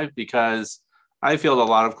flow hive, because I field a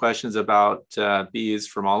lot of questions about bees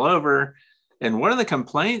from all over. And one of the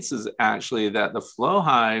complaints is actually that the flow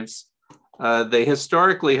hives, they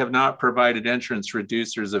historically have not provided entrance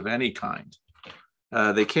reducers of any kind.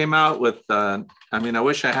 They came out with, I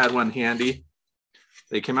wish I had one handy.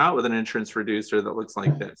 They came out with an entrance reducer that looks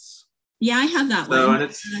like this. Yeah, I have that one. And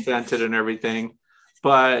it's vented and everything.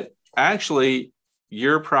 But actually,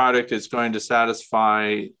 your product is going to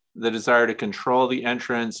satisfy the desire to control the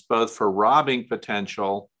entrance, both for robbing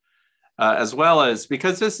potential, as well as,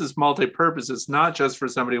 because this is multi-purpose, it's not just for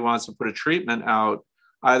somebody who wants to put a treatment out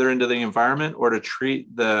either into the environment or to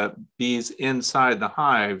treat the bees inside the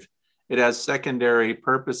hive. it has secondary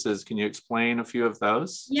purposes. Can you explain a few of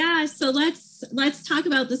those? Yeah, so let's talk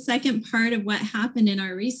about the second part of what happened in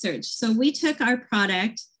our research. So we took our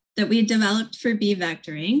product that we developed for bee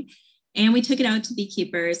vectoring, and we took it out to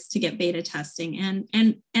beekeepers to get beta testing.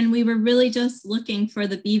 And we were really just looking for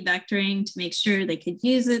the bee vectoring to make sure they could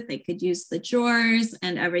use it, they could use the drawers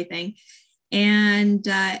and everything. And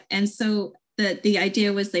so the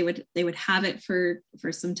idea was they would have it for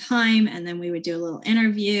some time, and then we would do a little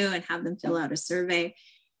interview and have them fill out a survey.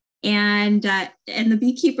 And the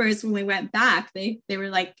beekeepers, when we went back, they were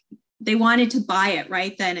like, they wanted to buy it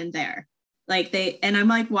right then and there. And I'm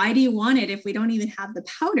like, why do you want it if we don't even have the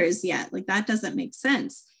powders yet? Like, that doesn't make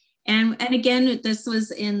sense. And again, this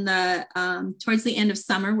was in the towards the end of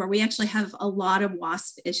summer, where we actually have a lot of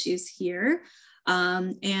wasp issues here.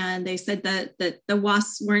 And they said that the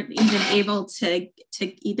wasps weren't even able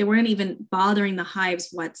they weren't even bothering the hives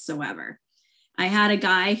whatsoever. I had a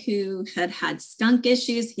guy who had skunk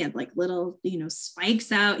issues. He had like little,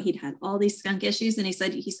 spikes out. He'd had all these skunk issues. And he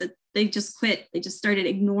said they just quit. They just started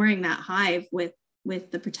ignoring that hive with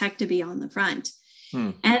the ProtectaBee on the front.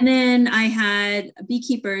 And then I had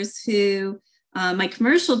beekeepers who, my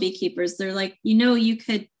commercial beekeepers, they're like, you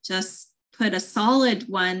could just put a solid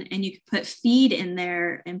one and you could put feed in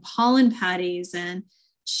there and pollen patties and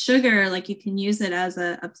sugar. Like, you can use it as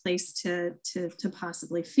a place to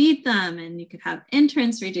possibly feed them, and you could have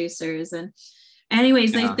entrance reducers. And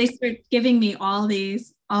anyways, they started giving me all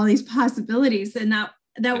these possibilities, and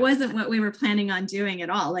that wasn't what we were planning on doing at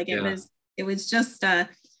all. Like, it was just a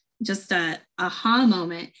aha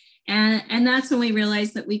moment. And that's when we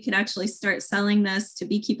realized that we could actually start selling this to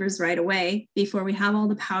beekeepers right away before we have all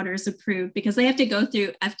the powders approved, because they have to go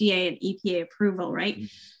through FDA and EPA approval, right?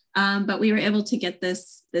 But we were able to get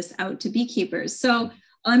this out to beekeepers. So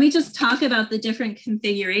let me just talk about the different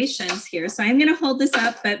configurations here. So I'm going to hold this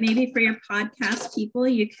up, but maybe for your podcast people,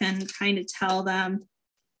 you can kind of tell them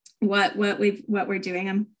what we're doing.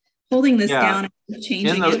 I'm holding this down and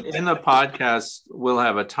changing it. In the podcast, we'll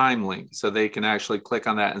have a time link so they can actually click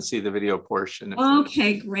on that and see the video portion.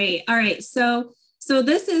 Okay, great. All right. So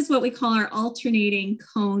this is what we call our alternating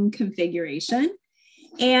cone configuration.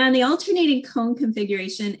 And the alternating cone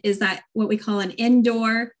configuration is that what we call an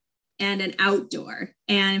indoor and an outdoor.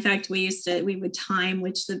 And in fact, we would time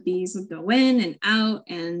which the bees would go in and out,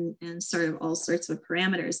 and sort of all sorts of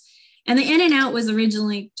parameters. And the in and out was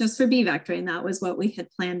originally just for bee vectoring. That was what we had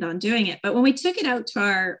planned on doing it. But when we took it out to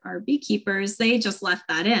our beekeepers, they just left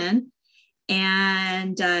that in.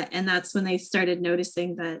 And that's when they started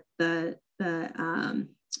noticing that the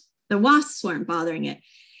wasps weren't bothering it.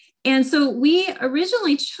 And so we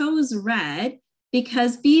originally chose red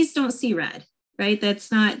because bees don't see red, right?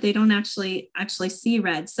 They don't actually see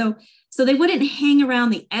red. So they wouldn't hang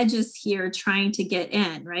around the edges here trying to get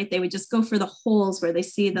in, right? They would just go for the holes where they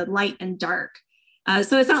see the light and dark.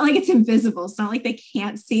 So it's not like it's invisible. It's not like they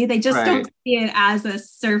can't see. They just don't see it as a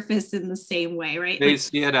surface in the same way, right? They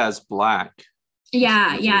see it as black.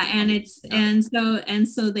 Yeah. And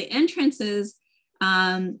so the entrances,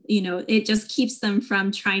 it just keeps them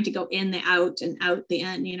from trying to go in the out and out the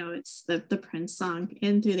in. It's the Prince song,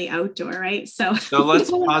 in through the outdoor, right? So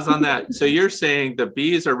let's pause on that. So you're saying the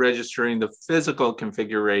bees are registering the physical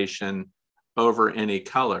configuration over any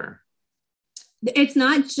color. It's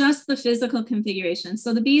not just the physical configuration.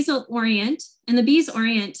 So the bees will orient, and the bees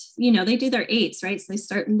orient, they do their 8s, right? So they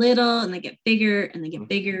start little and they get bigger and they get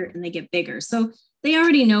bigger and they get bigger. So they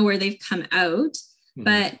already know where they've come out.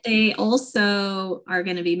 But they also are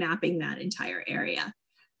going to be mapping that entire area.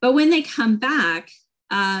 But when they come back,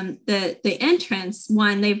 the entrance,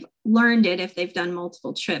 one, they've learned it if they've done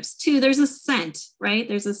multiple trips. 2, there's a scent, right?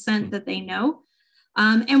 There's a scent that they know.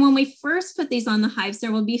 And when we first put these on the hives,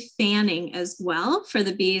 there will be fanning as well for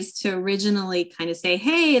the bees to originally kind of say,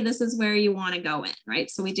 hey, this is where you want to go in, right?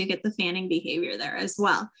 So we do get the fanning behavior there as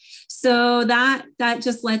well. So that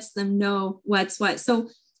just lets them know what's what. So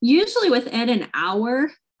usually within an hour,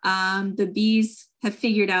 the bees have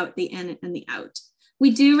figured out the in and the out. We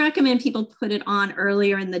do recommend people put it on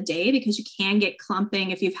earlier in the day, because you can get clumping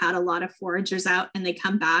if you've had a lot of foragers out and they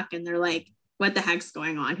come back and they're like, what the heck's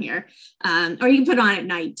going on here? Or you can put it on at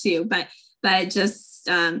night too, but just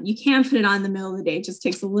you can put it on in the middle of the day. It just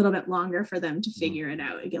takes a little bit longer for them to figure it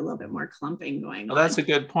out and get a little bit more clumping going on. Well, that's a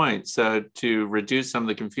good point. So to reduce some of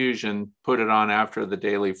the confusion, put it on after the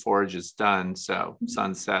daily forage is done. So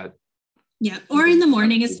sunset. Yeah, or in the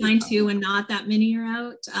morning is fine too, when not that many are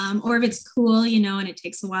out. Or if it's cool, and it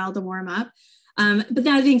takes a while to warm up. But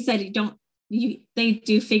that being said, they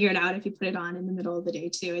do figure it out if you put it on in the middle of the day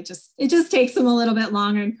too. It just takes them a little bit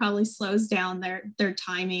longer and probably slows down their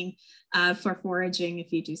timing for foraging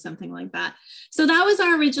if you do something like that. So that was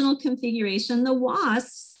our original configuration. The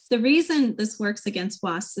wasps, the reason this works against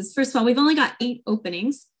wasps is, first of all, we've only got 8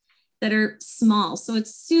 openings that are small. So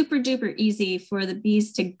it's super duper easy for the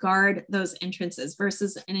bees to guard those entrances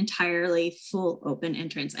versus an entirely full open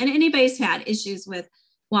entrance. And anybody's had issues with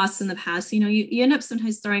wasps in the past, you end up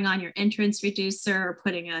sometimes throwing on your entrance reducer or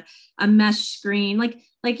putting a mesh screen. We're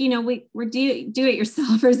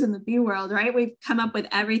do-it-yourselfers in the bee world, right? We've come up with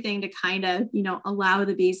everything to kind of, allow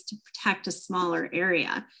the bees to protect a smaller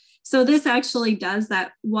area. So this actually does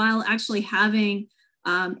that while actually having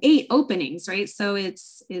 8 openings, right? So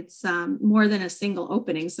it's more than a single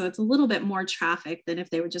opening. So it's a little bit more traffic than if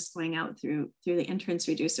they were just going out through the entrance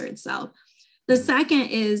reducer itself. The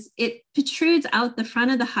second is it protrudes out the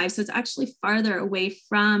front of the hive. So it's actually farther away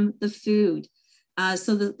from the food.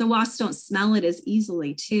 So the wasps don't smell it as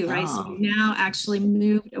easily too, right? So you now actually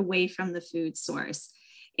moved away from the food source.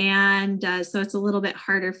 And so it's a little bit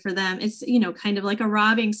harder for them. It's, kind of like a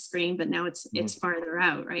robbing screen, but now it's farther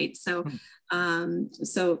out, right? So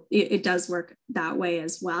it does work that way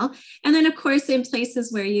as well. And then of course, in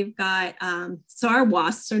places where you've got, so our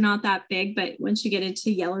wasps are not that big, but once you get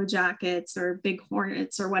into yellow jackets or big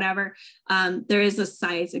hornets or whatever, there is a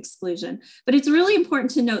size exclusion. But it's really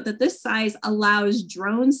important to note that this size allows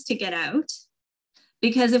drones to get out.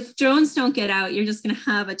 Because if drones don't get out, you're just going to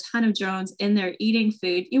have a ton of drones in there eating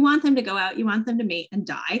food. You want them to go out, you want them to mate and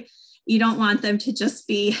die. You don't want them to just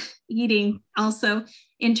be eating. Also,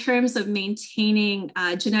 in terms of maintaining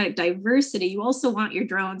genetic diversity, you also want your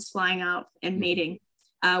drones flying out and mating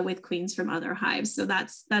with queens from other hives. So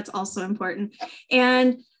that's also important.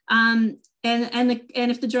 And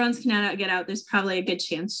if the drones cannot get out, there's probably a good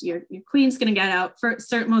chance your queen's going to get out.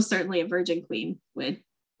 Most certainly a virgin queen would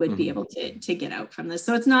be able to get out from this.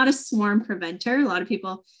 So it's not a swarm preventer. A lot of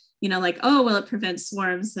people, oh, well, it prevents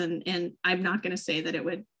swarms. And I'm not going to say that it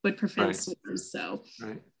would prevent swarms. So,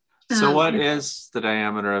 So what is the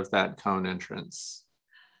diameter of that cone entrance?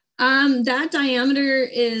 That diameter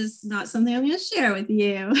is not something I'm going to share with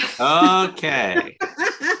you. Okay.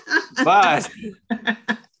 But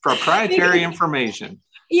proprietary information.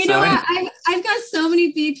 I've got so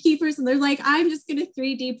many beekeepers and they're like, I'm just going to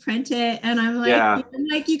 3D print it. And I'm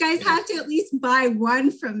like, you guys have to at least buy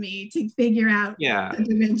one from me to figure out the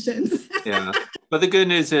dimensions. But the good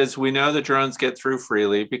news is we know the drones get through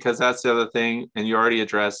freely, because that's the other thing. And you already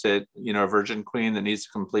addressed it. A virgin queen that needs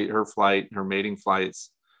to complete her mating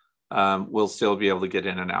flights will still be able to get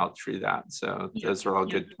in and out through that. So those are all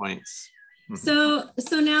good points. So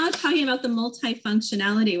now talking about the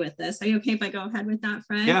multifunctionality with this, are you okay if I go ahead with that,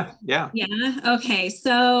 Fred? Yeah. Okay.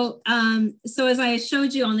 So as I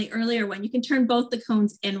showed you on the earlier one, you can turn both the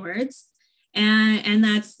cones inwards, and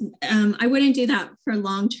that's I wouldn't do that for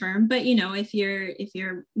long term, but if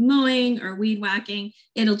you're mowing or weed whacking,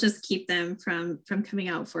 it'll just keep them from coming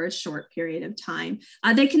out for a short period of time.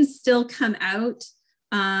 They can still come out.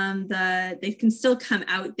 They can still come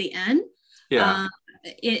out the end.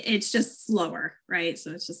 It's just slower, right? So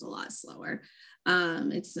it's just a lot slower.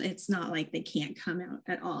 It's not like they can't come out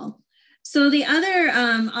at all. So the other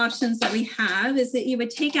options that we have is that you would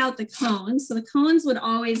take out the cones. So the cones would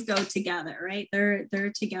always go together, right?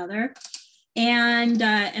 They're together. And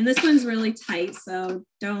this one's really tight, so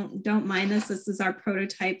don't mind this. This is our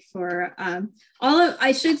prototype for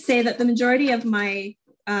I should say that the majority of my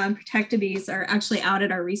ProtectaBees are actually out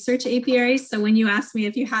at our research apiaries. So when you ask me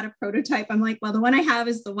if you had a prototype, I'm like, well, the one I have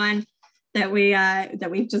is the one that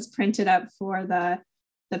we've just printed up for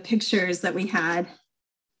the pictures that we had,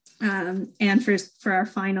 and for our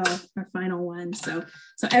final one. So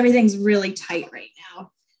everything's really tight right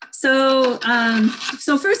now. So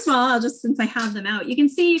first of all, since I have them out, you can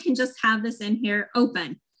see you can just have this in here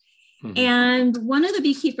open. And one of the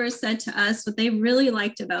beekeepers said to us what they really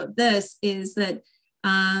liked about this is that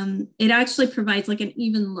it actually provides like an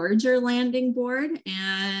even larger landing board,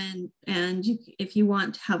 and if you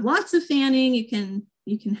want to have lots of fanning, you can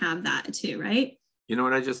have that too, right? You know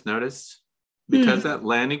what I just noticed? Because that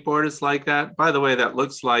landing board is like that. By the way, that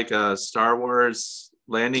looks like a Star Wars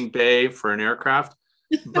landing bay for an aircraft,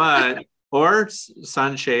 or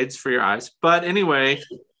sunshades for your eyes. But anyway,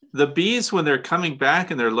 the bees, when they're coming back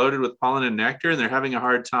and they're loaded with pollen and nectar and they're having a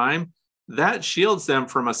hard time, that shields them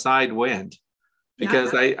from a side wind.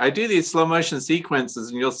 Because I do these slow motion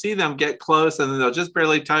sequences and you'll see them get close and then they'll just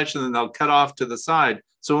barely touch and then they'll cut off to the side.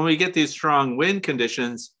 So when we get these strong wind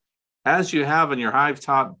conditions, as you have in your hive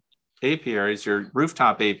top apiaries, your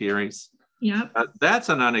rooftop apiaries, that's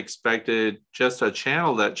an unexpected, just a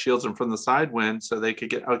channel that shields them from the side wind so they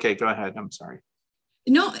could get, okay, go ahead. I'm sorry.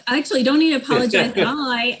 No, actually, don't need to apologize at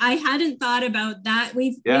all. I hadn't thought about that.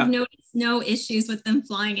 We've noticed no issues with them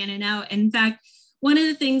flying in and out. In fact, one of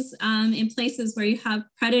the things in places where you have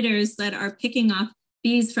predators that are picking off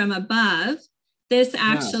bees from above, this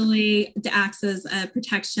actually acts as a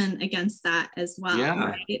protection against that as well. Yeah,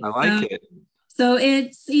 right? I like it. So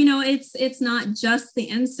it's, you know, it's not just the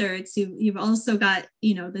inserts. You've also got,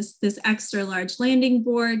 you know, this extra large landing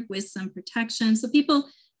board with some protection. So people,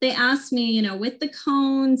 they ask me, you know, with the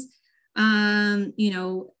cones, you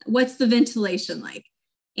know, what's the ventilation like?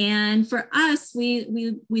 And for us,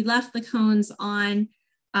 we left the cones on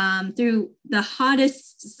through the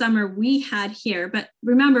hottest summer we had here. But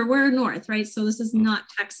remember, we're north, right? So this is not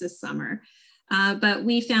Texas summer. But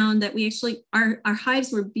we found that we actually, our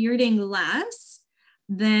hives were bearding less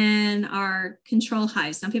than our control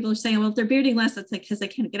hives. Now people are saying, well, if they're bearding less, that's like because they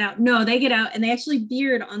can't get out. No, they get out and they actually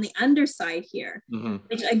beard on the underside here,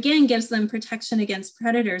 which again gives them protection against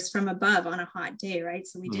predators from above on a hot day, right?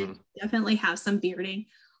 So we did definitely have some bearding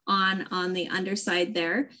on the underside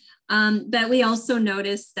there. But we also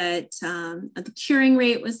noticed that the curing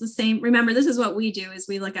rate was the same. Remember, this is what we do is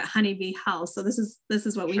we look at honeybee health. So this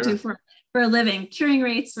is what we do for a living. Curing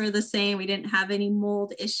rates were the same. We didn't have any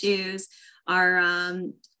mold issues. Our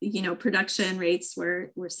you know, production rates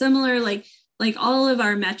were similar. Like all of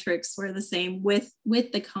our metrics were the same with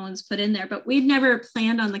the cones put in there. But we've never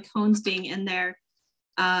planned on the cones being in there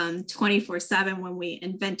 24/7 when we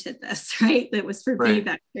invented this, right? That was for bee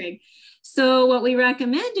vectoring. So what we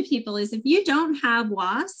recommend to people is if you don't have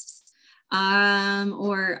wasps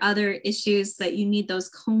or other issues that you need those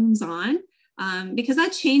cones on, because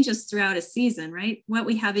that changes throughout a season, right? What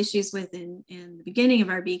we have issues with in the beginning of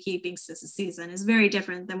our beekeeping season is very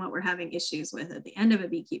different than what we're having issues with at the end of a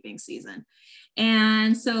beekeeping season.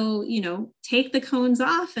 And so, you know, take the cones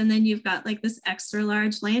off and then you've got like this extra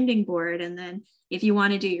large landing board. And then if you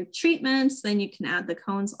want to do your treatments, then you can add the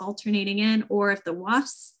cones alternating in, or if the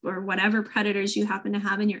wasps or whatever predators you happen to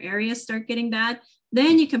have in your area start getting bad,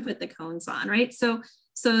 then you can put the cones on, right? So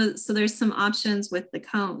there's some options with the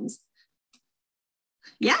cones.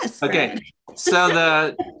 Yes. Fred. Okay. So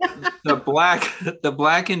the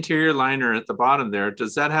black interior liner at the bottom there,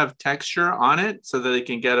 does that have texture on it so that they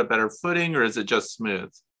can get a better footing, or is it just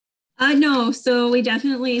smooth? No. So we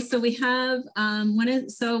definitely, so we have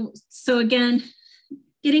so again,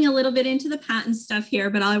 getting a little bit into the patent stuff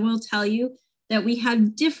here, but I will tell you that we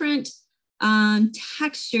have different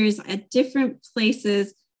textures at different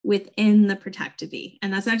places within the ProtectaBee.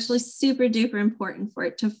 And that's actually super duper important for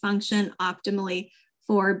it to function optimally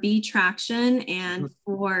for bee traction and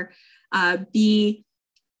for bee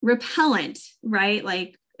repellent, right?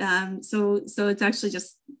 Like, so it's actually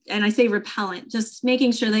just, and I say repellent, just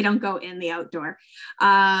making sure they don't go in the outdoor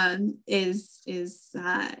is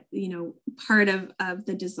you know, part of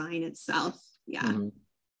the design itself. Yeah.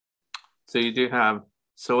 So you do have,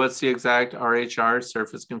 so what's the exact RHR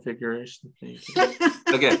surface configuration?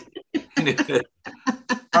 Okay.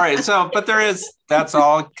 All right. So, but that's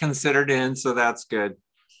all considered in. So that's good.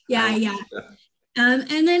 Yeah.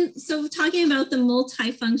 And then, so talking about the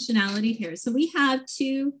multifunctionality here. So we have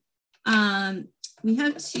two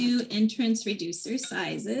entrance reducer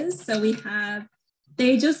sizes. So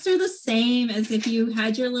they just are the same as if you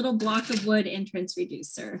had your little block of wood entrance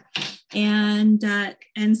reducer. And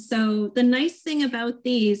so the nice thing about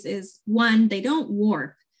these is, one, they don't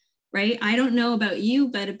warp, right? I don't know about you,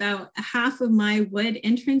 but about half of my wood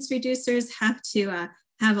entrance reducers have to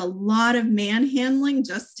have a lot of manhandling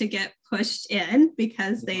just to get pushed in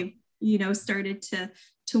because they've, you know, started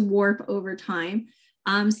to warp over time.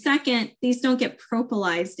 Second, these don't get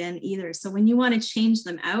propolised in either. So when you want to change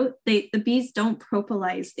them out, the bees don't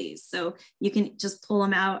propolize these. So you can just pull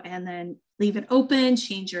them out and then leave it open,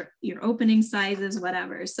 change your opening sizes,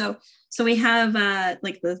 whatever. So we have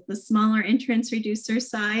like the smaller entrance reducer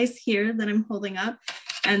size here that I'm holding up,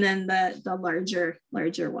 and then the larger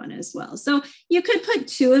one as well. So you could put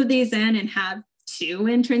two of these in and have two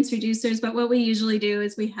entrance reducers, but what we usually do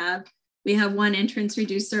is we have one entrance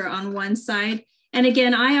reducer on one side. And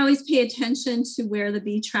again, I always pay attention to where the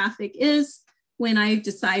bee traffic is when I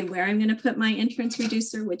decide where I'm going to put my entrance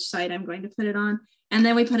reducer, which side I'm going to put it on. And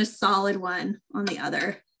then we put a solid one on the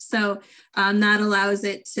other. So that allows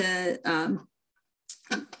it to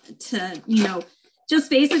you know, just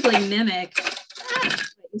basically mimic what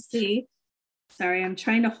you see. Sorry, I'm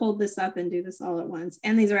trying to hold this up and do this all at once.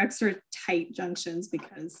 And these are extra tight junctions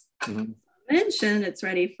because I mentioned it's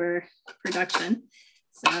ready for production.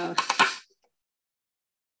 So,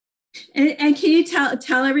 and can you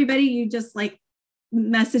tell everybody, you just like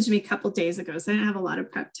messaged me a couple days ago, so I didn't have a lot of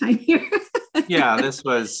prep time here. Yeah, this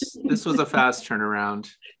was a fast turnaround.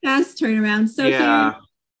 So yeah.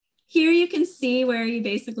 here you can see where you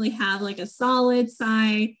basically have like a solid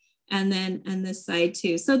side and this side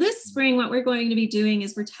too. So this spring, what we're going to be doing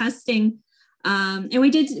is we're testing, and we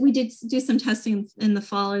did do some testing in the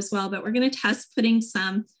fall as well, but we're going to test putting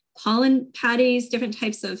some pollen patties, different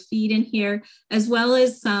types of feed in here, as well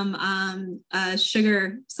as some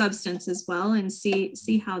sugar substance as well, and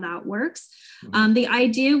see how that works. The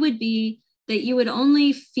idea would be that you would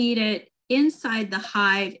only feed it inside the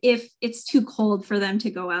hive if it's too cold for them to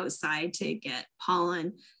go outside to get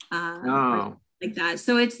pollen, like that.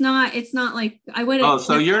 So it's not like I wouldn't. Oh,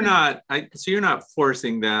 so you're not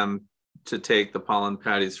forcing them to take the pollen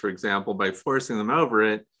patties, for example, by forcing them over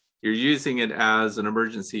it. You're using it as an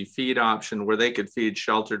emergency feed option where they could feed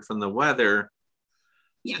sheltered from the weather.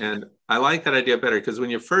 Yeah. And I like that idea better, because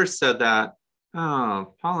when you first said that,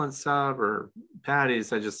 oh, pollen sub or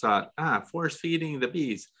patties, I just thought, force feeding the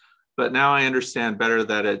bees. But now I understand better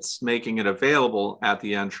that it's making it available at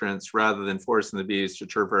the entrance rather than forcing the bees to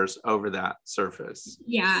traverse over that surface.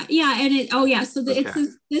 Yeah. And so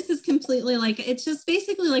this is completely like, it's just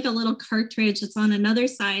basically like a little cartridge that's on another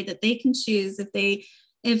side that they can choose if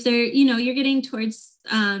they're, you're getting towards,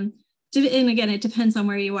 and again, it depends on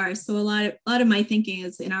where you are. So a lot of my thinking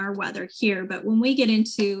is in our weather here, but when we get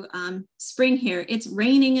into spring here, it's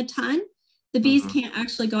raining a ton. The bees can't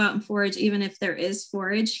actually go out and forage, even if there is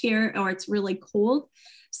forage here or it's really cold.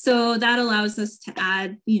 So that allows us to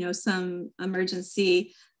add, some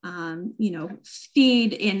emergency,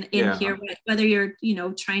 feed in here, whether you're,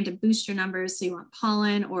 trying to boost your numbers. So you want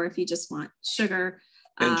pollen, or if you just want sugar.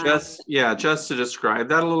 And just to describe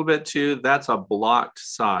that a little bit too, that's a blocked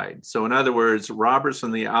side. So in other words, robbers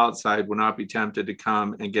from the outside will not be tempted to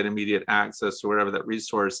come and get immediate access to whatever that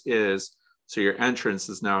resource is. So your entrance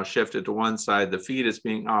is now shifted to one side. The feed is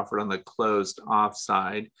being offered on the closed off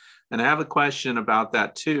side. And I have a question about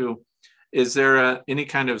that too. Is there any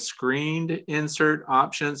kind of screened insert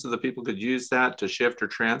option so that people could use that to shift or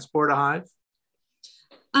transport a hive?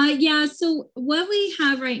 So what we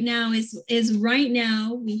have right now is right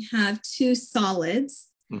now we have two solids.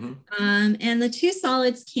 And the two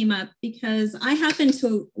solids came up because I happen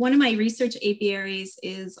to, one of my research apiaries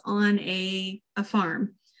is on a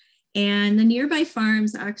farm, and the nearby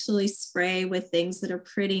farms actually spray with things that are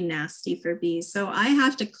pretty nasty for bees. So I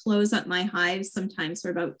have to close up my hives sometimes for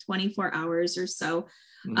about 24 hours or so.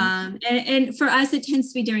 And for us, it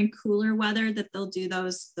tends to be during cooler weather that they'll do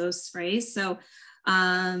those sprays. So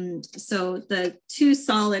the two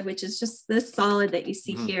solid, which is just this solid that you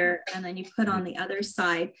see here, and then you put on the other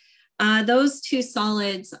side, those two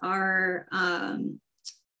solids are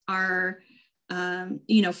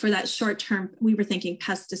for that short term, we were thinking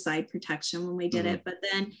pesticide protection when we did it. But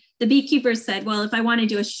then the beekeeper said, well, if I want to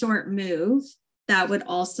do a short move, that would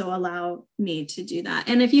also allow me to do that.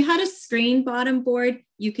 And if you had a screen bottom board,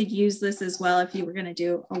 you could use this as well if you were going to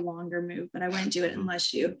do a longer move, but I wouldn't do it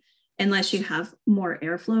unless you have more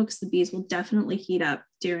airflow, because the bees will definitely heat up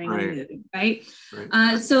during a move, right?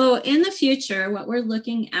 So in the future, what we're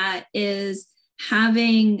looking at is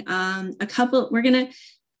having a couple,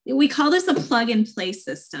 we call this a plug and play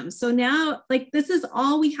system. So now, like, this is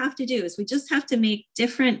all we have to do is we just have to make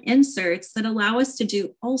different inserts that allow us to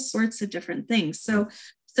do all sorts of different things. So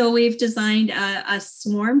we've designed a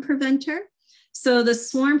swarm preventer. So the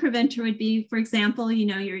swarm preventer would be, for example,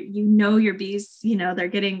 your bees, they're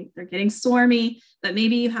getting swarmy, but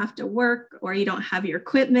maybe you have to work or you don't have your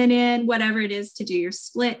equipment in, whatever it is to do your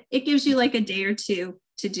split. It gives you like a day or two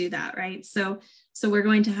to do that, right? So we're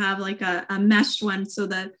going to have like a meshed one so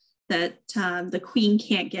that the queen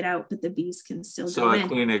can't get out, but the bees can still go in. So a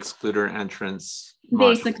queen excluder entrance.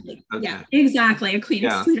 Basically, yeah, exactly. A queen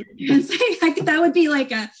excluder entrance. That would be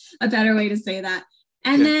like a better way to say that.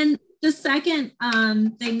 And then the second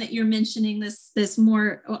thing that you're mentioning, this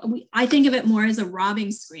more, I think of it more as a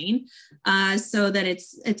robbing screen, so that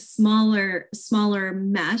it's smaller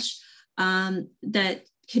mesh that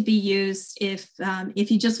could be used if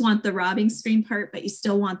you just want the robbing screen part, but you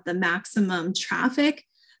still want the maximum traffic.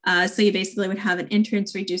 So you basically would have an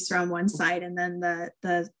entrance reducer on one side and then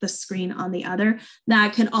the screen on the other.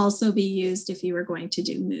 That could also be used if you were going to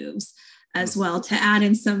do moves as well, to add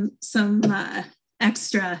in some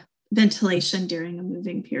extra ventilation during a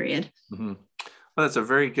moving period. Well, that's a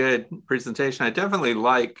very good presentation. I definitely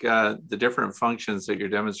like the different functions that you're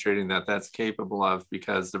demonstrating that's capable of,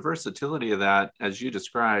 because the versatility of that, as you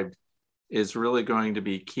described, is really going to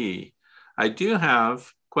be key. I do have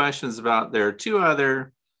questions about, there are two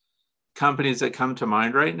other companies that come to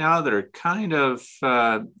mind right now that are kind of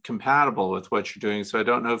compatible with what you're doing. So I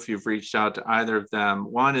don't know if you've reached out to either of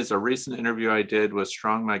them. One is a recent interview I did with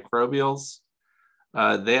Strong Microbials.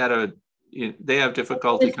 They had a they have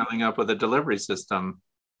difficulty coming up with a delivery system.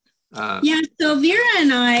 Yeah, so Vera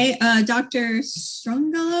and I, Dr.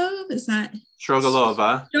 Strongalov, is that?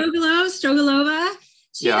 Strogalova. Strogalova.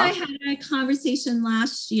 She and I had a conversation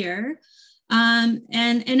last year.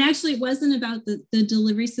 And actually it wasn't about the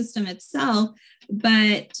delivery system itself,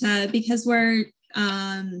 but because it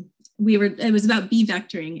was about bee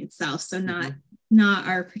vectoring itself. So not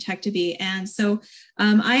our ProtectaBee. And so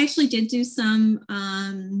I actually did do some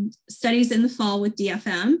studies in the fall with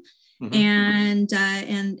DFM. And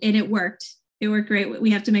it worked. It worked great. We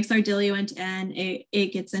have to mix our diluent, and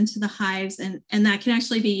it gets into the hives, and that can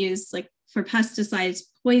actually be used like for pesticides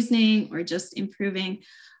poisoning or just improving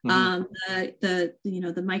the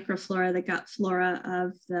microflora, the gut flora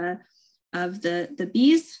of the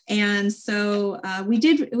bees. And so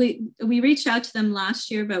we reached out to them last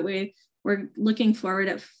year, but we're looking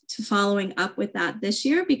forward to following up with that this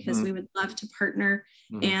year, because we would love to partner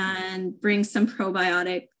and bring some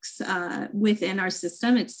probiotics within our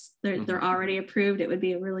system. They're already approved. It would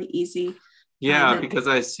be a really easy. Because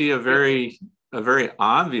I see a very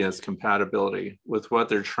obvious compatibility with what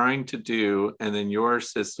they're trying to do, and then your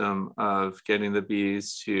system of getting the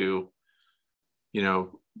bees to,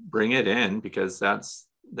 bring it in, because that's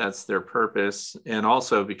their purpose. And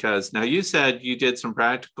also because now you said you did some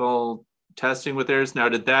practical testing with theirs. Now,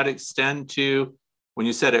 did that extend to, when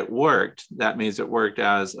you said it worked, that means it worked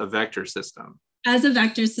as a vector system? As a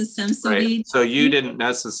vector system. So, right. So you didn't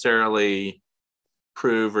necessarily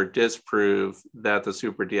prove or disprove that the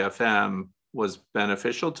super DFM was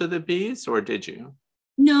beneficial to the bees, or did you?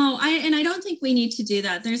 No, I don't think we need to do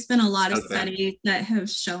that. There's been a lot of studies that have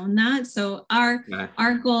shown that. So our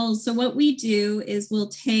goal, so what we do is we'll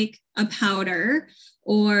take a powder,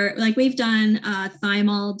 or like we've done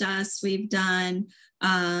thymol dust, we've done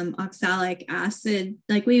oxalic acid.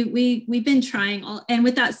 Like we've been trying all, and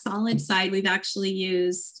with that solid side, we've actually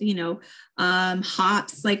used,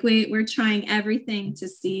 hops. Like we're trying everything to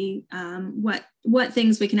see what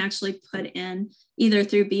things we can actually put in, either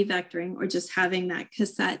through bee vectoring or just having that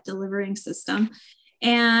cassette delivering system.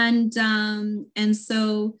 And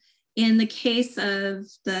so in the case of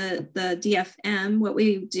the DFM, what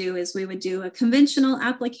we do is we would do a conventional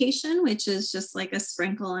application, which is just like a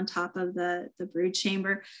sprinkle on top of the brood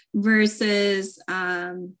chamber, versus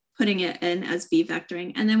putting it in as bee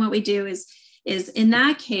vectoring. And then what we do is in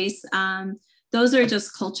that case, those are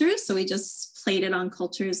just cultures. So we just plate it on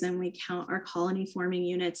cultures, and we count our colony forming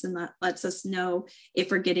units, and that lets us know if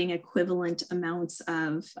we're getting equivalent amounts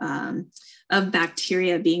of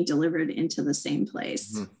bacteria being delivered into the same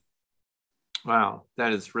place. Wow,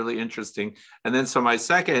 that is really interesting. And then, so my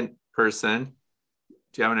second person,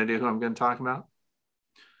 do you have an idea who I'm going to talk about?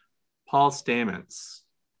 Paul Stamets,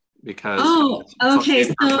 because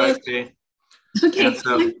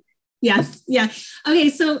yes, yeah. Okay,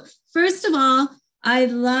 so first of all, I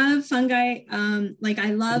love fungi.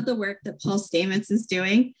 I love the work that Paul Stamets is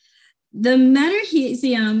doing. The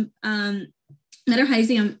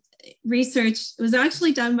Metarhizium research was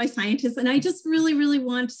actually done by scientists, and I just really, really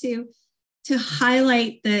want to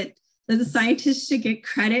highlight that the scientists should get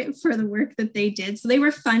credit for the work that they did. So they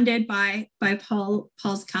were funded by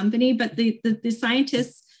Paul's company, but the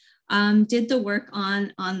scientists did the work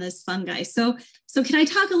on this fungi. So can I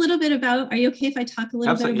talk a little bit about, are you okay if I talk a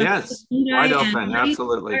little bit about yes, wide open,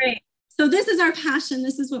 absolutely. All right. So this is our passion.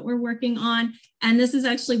 This is what we're working on. And this is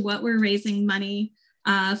actually what we're raising money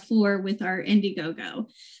for with our Indigogo.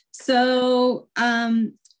 So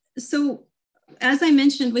as I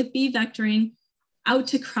mentioned, with bee vectoring out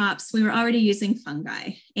to crops, we were already using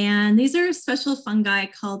fungi. And these are special fungi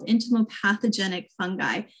called entomopathogenic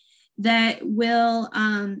fungi that will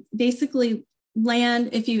basically land,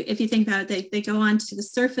 if you think about it, they go onto the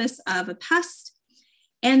surface of a pest.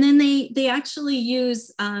 And then they actually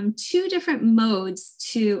use two different modes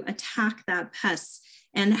to attack that pest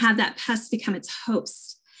and have that pest become its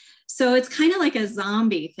host. So it's kind of like a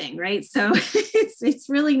zombie thing, right? So it's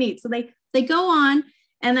really neat. So they go on,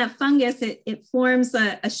 and that fungus, it forms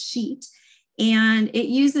a sheet, and it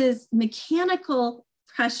uses mechanical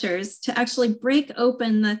pressures to actually break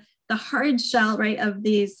open the hard shell, right, of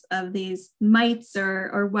these mites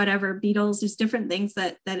or whatever, beetles. There's different things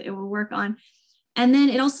that it will work on. And then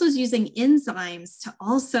it also is using enzymes to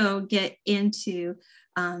also get into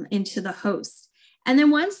the host. And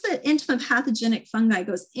then once the entomopathogenic fungi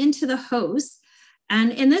goes into the host,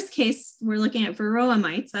 and in this case, we're looking at varroa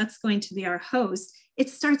mites, that's going to be our host, it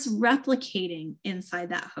starts replicating inside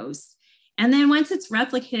that host. And then once it's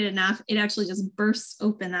replicated enough, it actually just bursts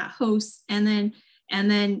open that host. And then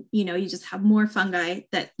you just have more fungi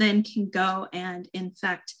that then can go and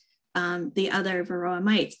infect the other varroa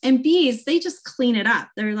mites. And bees, they just clean it up.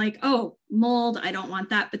 They're like, oh, mold, I don't want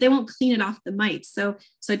that, but they won't clean it off the mites. So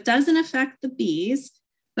it doesn't affect the bees,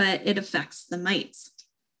 but it affects the mites.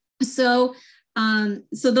 So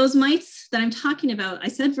those mites that I'm talking about, I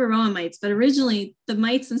said varroa mites, but originally the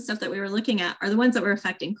mites and stuff that we were looking at are the ones that were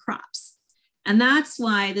affecting crops. And that's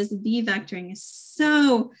why this bee vectoring is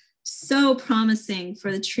so promising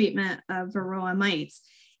for the treatment of varroa mites,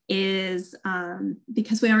 is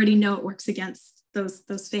because we already know it works against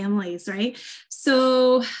those families, right?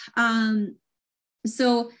 So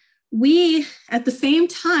we, at the same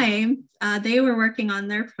time, they were working on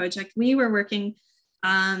their project. We were working,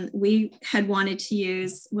 we had wanted to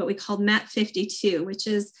use what we called MET52, which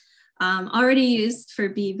is already used for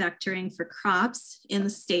bee vectoring for crops in the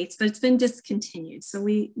States, but it's been discontinued. So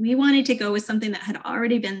we wanted to go with something that had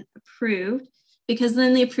already been approved, because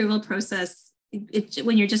then the approval process,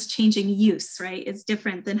 when you're just changing use, right, it's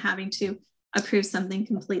different than having to approve something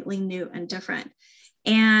completely new and different.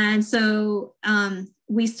 And so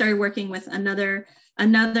we started working with another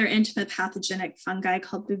intimate pathogenic fungi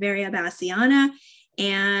called Beauveria bassiana.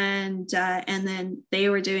 And then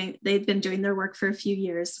they've been doing their work for a few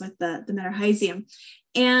years with the Metarhizium.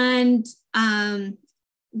 And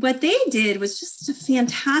what they did was just a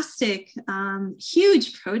fantastic,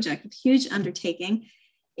 huge project, huge undertaking,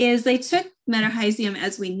 is they took Metarhizium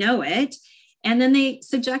as we know it, and then they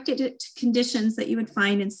subjected it to conditions that you would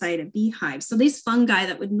find inside a beehive. So these fungi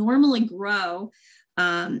that would normally grow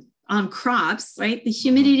on crops, right? The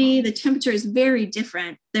humidity, the temperature is very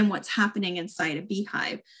different than what's happening inside a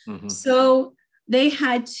beehive. Mm-hmm. So they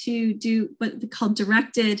had to do what they call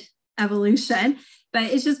directed evolution, but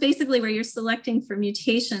it's just basically where you're selecting for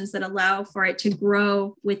mutations that allow for it to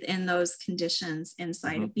grow within those conditions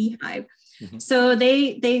inside a beehive. Mm-hmm. So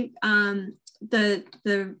the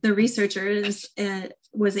researchers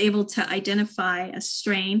was able to identify a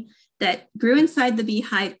strain that grew inside the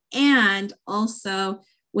beehive and also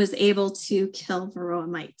was able to kill varroa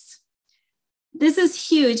mites. This is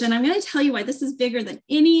huge, and I'm going to tell you why this is bigger than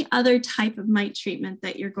any other type of mite treatment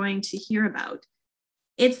that you're going to hear about.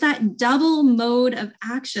 It's that double mode of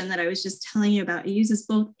action that I was just telling you about. It uses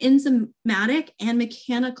both enzymatic and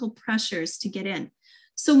mechanical pressures to get in.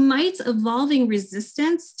 So mites evolving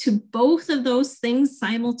resistance to both of those things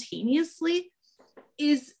simultaneously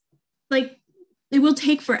is like, it will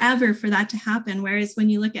take forever for that to happen. Whereas when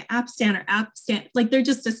you look at Apstan, like they're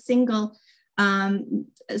just a single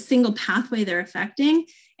pathway they're affecting.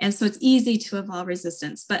 And so it's easy to evolve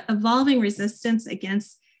resistance, but evolving resistance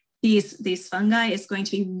against these fungi is going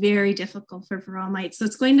to be very difficult for varroa mites. So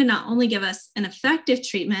it's going to not only give us an effective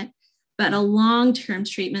treatment, but a long-term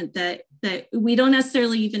treatment that we don't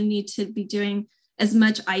necessarily even need to be doing as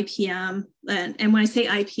much IPM. And when I say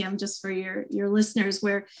IPM, just for your listeners,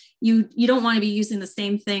 where you don't want to be using the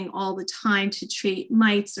same thing all the time to treat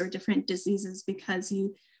mites or different diseases, because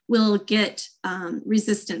you will get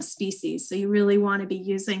resistant species. So you really want to be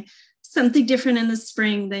using something different in the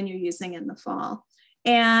spring than you're using in the fall.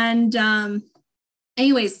 And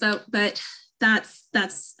anyways, but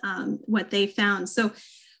that's what they found. So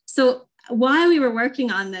while we were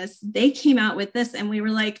working on this, they came out with this, and we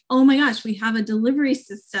were like, oh my gosh, we have a delivery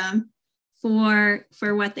system for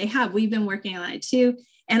what they have. We've been working on it too.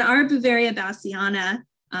 And our Beauveria bassiana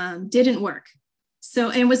didn't work. So,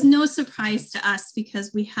 and it was no surprise to us,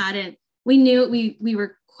 because we knew we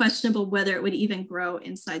were questionable whether it would even grow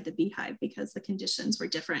inside the beehive, because the conditions were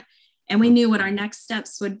different. And we knew what our next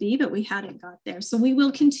steps would be, but we hadn't got there. So we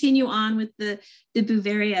will continue on with the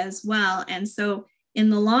Beauveria as well. And so in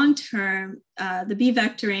the long term, the bee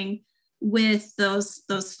vectoring with those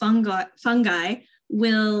fungi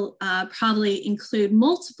will probably include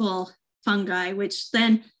multiple fungi, which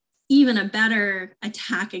then even a better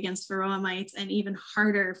attack against varroa mites, and even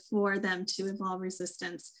harder for them to evolve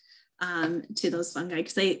resistance to those fungi,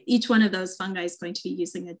 because each one of those fungi is going to be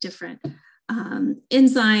using a different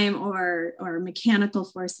enzyme or mechanical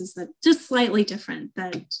forces that just slightly different,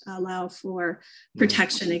 that allow for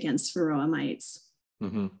protection against varroa mites.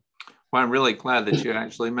 Mm-hmm. Well, I'm really glad that you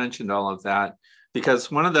actually mentioned all of that, because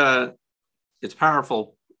it's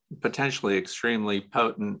powerful, potentially extremely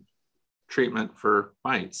potent treatment for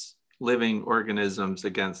mites, living organisms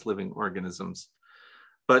against living organisms.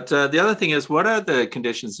 But the other thing is, what are the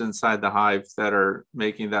conditions inside the hive that are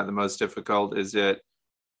making that the most difficult? Is it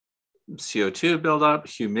CO2 buildup,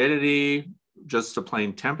 humidity, just the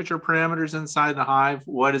plain temperature parameters inside the hive?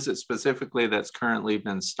 What is it specifically that's currently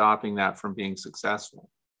been stopping that from being successful?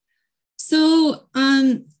 So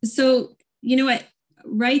you know what,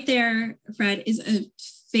 right there, Fred, is a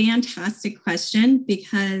fantastic question,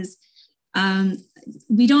 because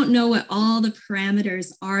we don't know what all the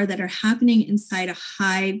parameters are that are happening inside a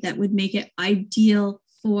hive that would make it ideal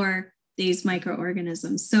for these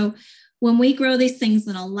microorganisms. So when we grow these things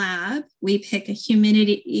in a lab, we pick a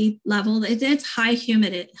humidity level. It's high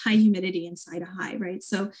humidity inside a hive, right?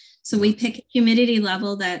 So we pick a humidity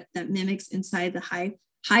level that mimics inside the hive.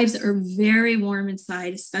 Hives are very warm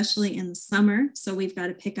inside, especially in the summer. So we've got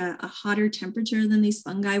to pick a hotter temperature than these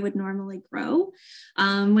fungi would normally grow,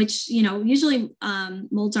 which, usually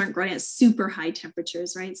molds aren't growing at super high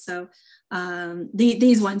temperatures, right? So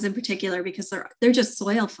these ones in particular, because they're just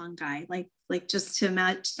soil fungi, like just to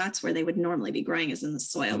match, that's where they would normally be growing, is in the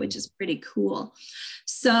soil, which is pretty cool.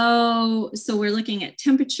 So we're looking at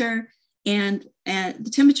temperature, and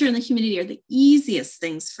the temperature and the humidity are the easiest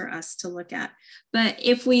things for us to look at. But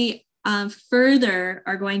if we further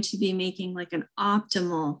are going to be making like an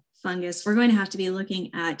optimal fungus, we're going to have to be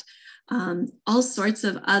looking at all sorts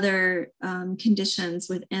of other conditions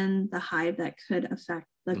within the hive that could affect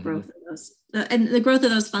the growth of those, and the growth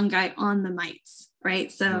of those fungi on the mites,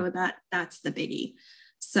 right? So that's the biggie.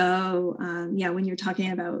 So when you're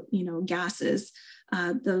talking about, gases,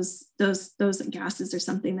 those gases are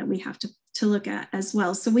something that we have to look at as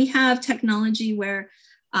well. So we have technology where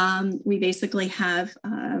we basically have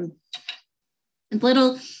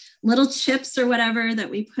little chips or whatever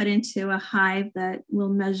that we put into a hive that will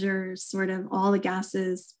measure sort of all the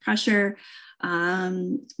gases, pressure,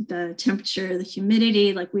 the temperature, the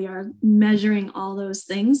humidity. Like, we are measuring all those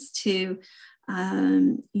things to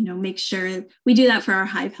make sure we do that for our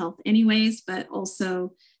hive health anyways, but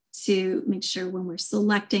also to make sure when we're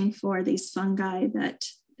selecting for these fungi that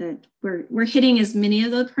we're hitting as many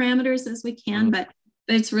of the parameters as we can, but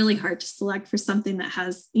it's really hard to select for something that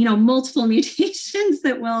has, multiple mutations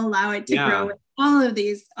that will allow it to grow with all of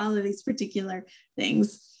these particular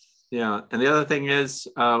things. Yeah. And the other thing is,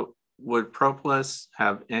 would propolis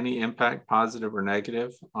have any impact, positive or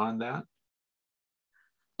negative, on that?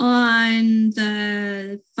 On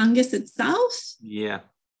the fungus itself? Yeah.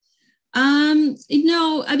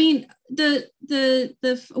 No, I mean,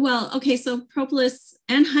 so propolis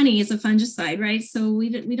and honey is a fungicide, right? So we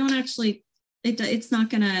don't actually, it's not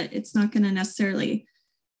gonna necessarily,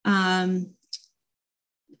 I'm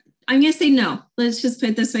gonna say no. Let's just put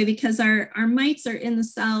it this way, because our mites are in the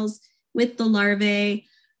cells with the larvae,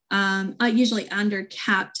 usually under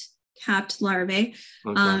capped larvae.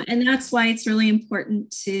 Okay. And that's why it's really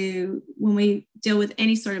important to, when we deal with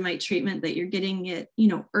any sort of mite treatment, that you're getting it,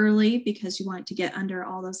 early, because you want to get under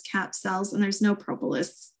all those capped cells, and there's no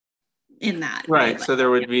propolis in that. Right. So there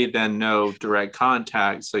would be then no direct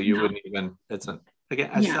contact. So you wouldn't even, I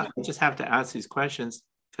just have to ask these questions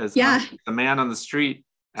because the man on the street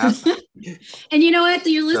asked. And you know what?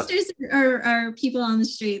 Your listeners are people on the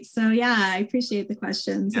street. So I appreciate the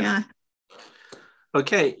questions. Yeah.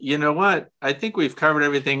 Okay, you know what? I think we've covered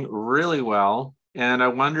everything really well. And I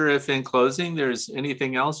wonder if in closing, there's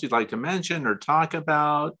anything else you'd like to mention or talk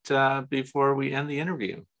about before we end the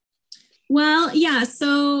interview. Well,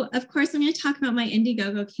 so of course, I'm going to talk about my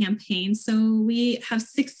Indiegogo campaign. So we have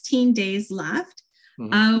 16 days left.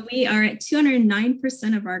 We are at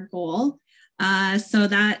 209% of our goal. So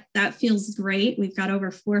that feels great. We've got over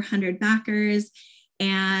 400 backers.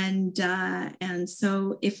 And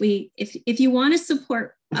so if you want to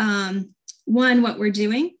support what we're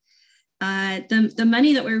doing, the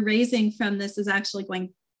money that we're raising from this is actually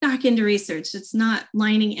going back into research. It's not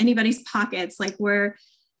lining anybody's pockets. Like, we're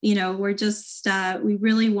just we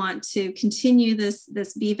really want to continue this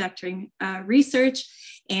bee vectoring research.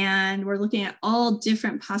 And we're looking at all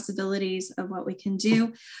different possibilities of what we can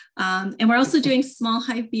do. And we're also doing small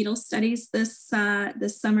hive beetle studies this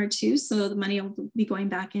summer too. So the money will be going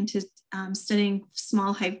back into studying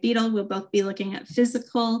small hive beetle. We'll both be looking at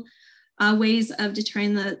physical ways of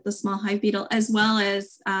deterring the small hive beetle, as well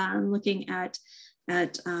as looking at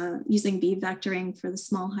using bee vectoring for the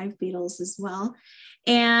small hive beetles as well.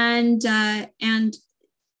 And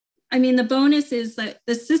I mean, the bonus is that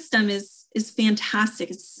the system is fantastic.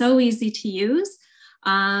 It's so easy to use,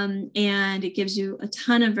 and it gives you a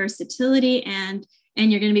ton of versatility, and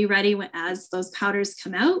you're going to be ready as those powders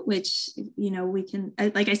come out, which, we can,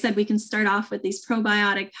 like I said, we can start off with these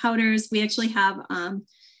probiotic powders. We actually have,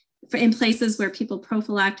 in places where people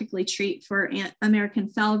prophylactically treat for American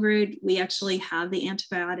foul brood, we actually have the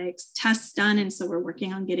antibiotics tests done. And so we're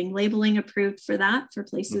working on getting labeling approved for that, for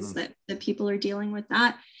places that people are dealing with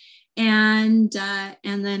that. And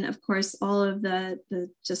then, of course, all of the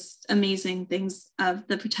just amazing things of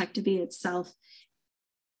the ProtectaBee itself.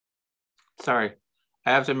 Sorry,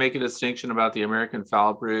 I have to make a distinction about the American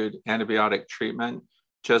foul brood antibiotic treatment,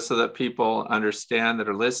 just so that people understand that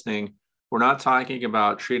are listening. we're not talking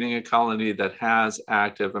about treating a colony that has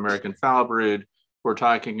active American foul brood. We're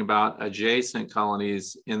talking about adjacent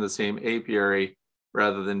colonies in the same apiary,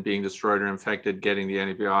 rather than being destroyed or infected, getting the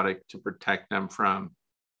antibiotic to protect them from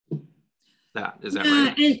that. Is that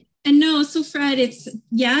right? And no, so Fred, it's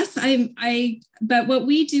yes, but what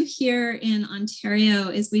we do here in Ontario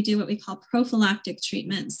is we do what we call prophylactic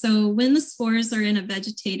treatment. So when the spores are in a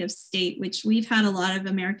vegetative state, which we've had a lot of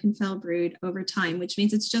American foul brood over time, which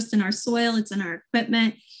means it's just in our soil, it's in our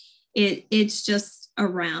equipment, it's just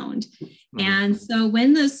around. Mm-hmm. And so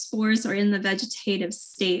when those spores are in the vegetative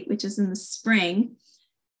state, which is in the spring,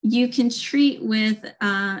 you can treat with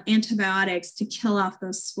antibiotics to kill off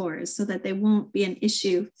those spores so that they won't be an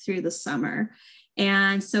issue through the summer.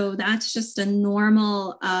 And so that's just a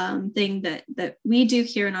normal thing that we do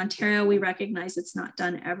here in Ontario. We recognize it's not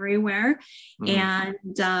done everywhere.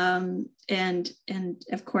 Mm-hmm. And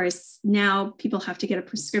of course, now people have to get a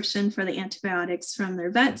prescription for the antibiotics from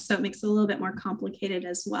their vets. So it makes it a little bit more complicated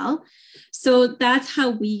as well. So that's how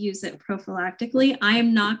we use it prophylactically. I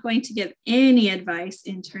am not going to give any advice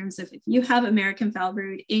in terms of if you have American foul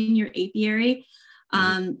brood in your apiary,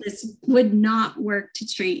 this would not work to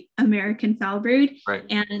treat American foul brood. Right.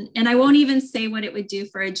 And I won't even say what it would do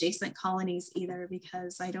for adjacent colonies either,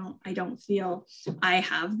 because I don't feel I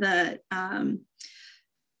have the,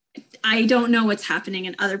 I don't know what's happening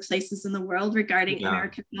in other places in the world regarding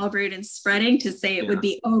American foul brood and spreading to say it would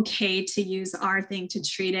be okay to use our thing to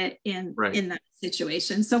treat it in that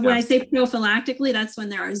situation. So when I say prophylactically, that's when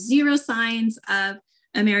there are zero signs of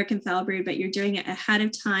American foul brood, but you're doing it ahead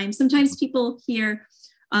of time. Sometimes people here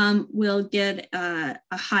will get a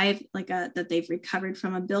hive that they've recovered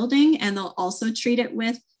from a building, and they'll also treat it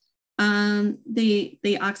with the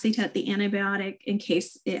Oxytet, the antibiotic, in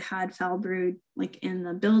case it had foul brood like in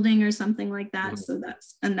the building or something like that. So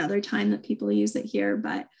that's another time that people use it here.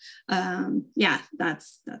 But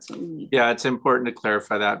that's what we need. Yeah, it's important to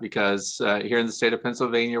clarify that, because here in the state of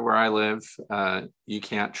Pennsylvania, where I live, you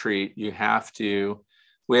can't treat. You have to.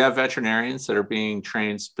 We have veterinarians that are being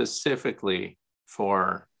trained specifically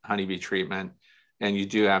for honeybee treatment, and you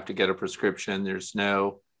do have to get a prescription. There's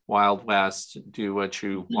no Wild West, do what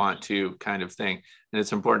you want to kind of thing. And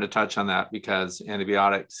it's important to touch on that, because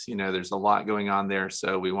antibiotics, there's a lot going on there.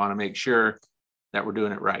 So we want to make sure that we're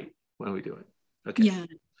doing it right when we do it. Okay. Yeah.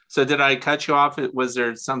 So did I cut you off? Was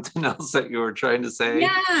there something else that you were trying to say?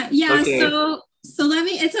 Yeah. Okay. So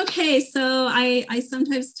it's okay. So I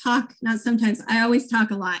sometimes talk, not sometimes, I always talk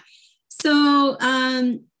a lot. So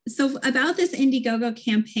about this Indiegogo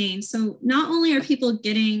campaign, so not only are people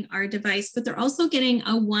getting our device, but they're also getting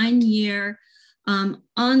a 1-year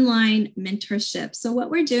online mentorship. So what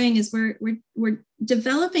we're doing is we're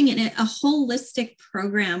developing a holistic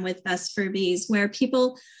program with Best for Bees, where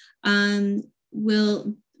people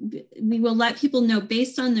we will let people know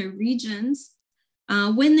based on their regions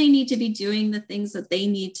when they need to be doing the things that they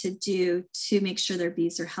need to do to make sure their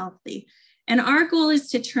bees are healthy. And our goal is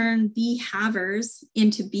to turn bee havers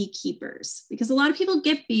into beekeepers, because a lot of people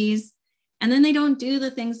get bees and then they don't do the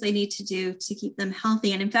things they need to do to keep them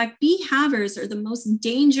healthy. And in fact, bee havers are the most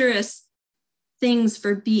dangerous things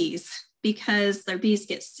for bees, because their bees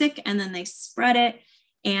get sick and then they spread it,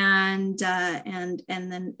 and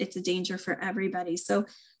then it's a danger for everybody. So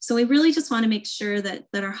we really just want to make sure that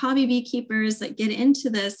our hobby beekeepers that get into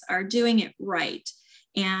this are doing it right.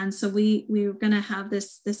 And so we're going to have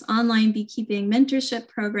this online beekeeping mentorship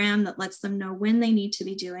program that lets them know when they need to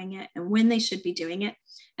be doing it and when they should be doing it.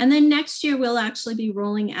 And then next year, we'll actually be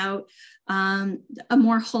rolling out a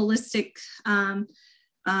more holistic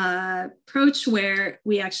approach, where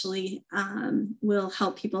we actually will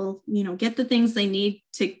help people, get the things they need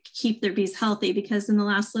to keep their bees healthy. Because in the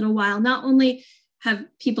last little while, not only have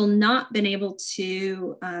people not been able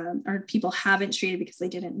to, or people haven't treated because they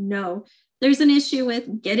didn't know, there's an issue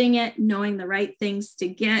with getting it, knowing the right things to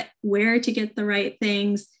get, where to get the right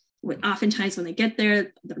things. Oftentimes when they get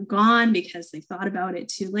there, they're gone because they thought about it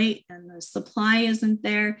too late and the supply isn't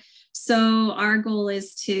there. So our goal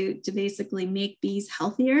is to basically make bees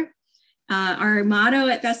healthier. Our motto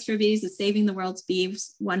at Best for Bees is saving the world's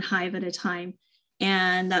bees one hive at a time.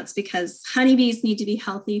 And that's because honeybees need to be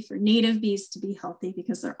healthy for native bees to be healthy,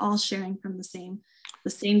 because they're all sharing from the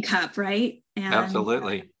same cup, right? And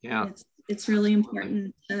absolutely, yeah. It's really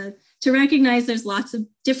important to recognize there's lots of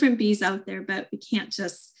different bees out there, but we can't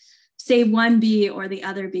just say one bee or the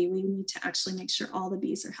other bee. We need to actually make sure all the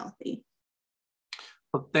bees are healthy.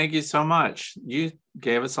 Well, thank you so much. You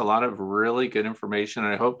gave us a lot of really good information.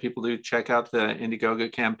 I hope people do check out the Indiegogo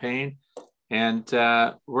campaign. And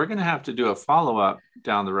we're going to have to do a follow-up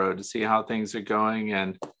down the road to see how things are going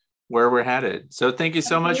and where we're headed. So thank you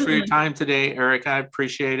so much for your Absolutely. time today, Erica. I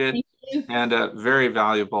appreciate it. Thank you. And very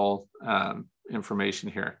valuable information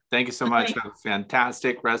here. Thank you so much. Okay. Have a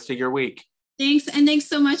fantastic rest of your week. Thanks. And thanks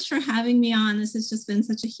so much for having me on. This has just been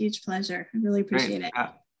such a huge pleasure. I really appreciate it.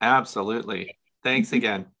 Absolutely. Thanks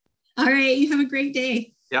again. All right. You have a great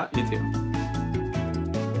day. Yeah, you too.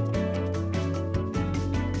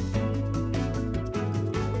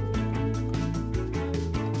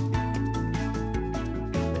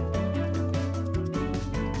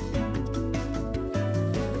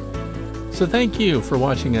 So thank you for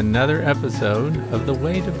watching another episode of The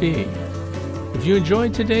Way to Bee. If you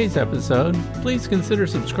enjoyed today's episode, please consider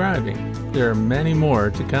subscribing. There are many more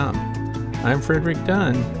to come. I'm Frederick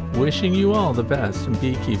Dunn, wishing you all the best in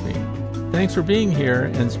beekeeping. Thanks for being here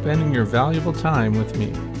and spending your valuable time with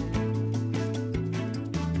me.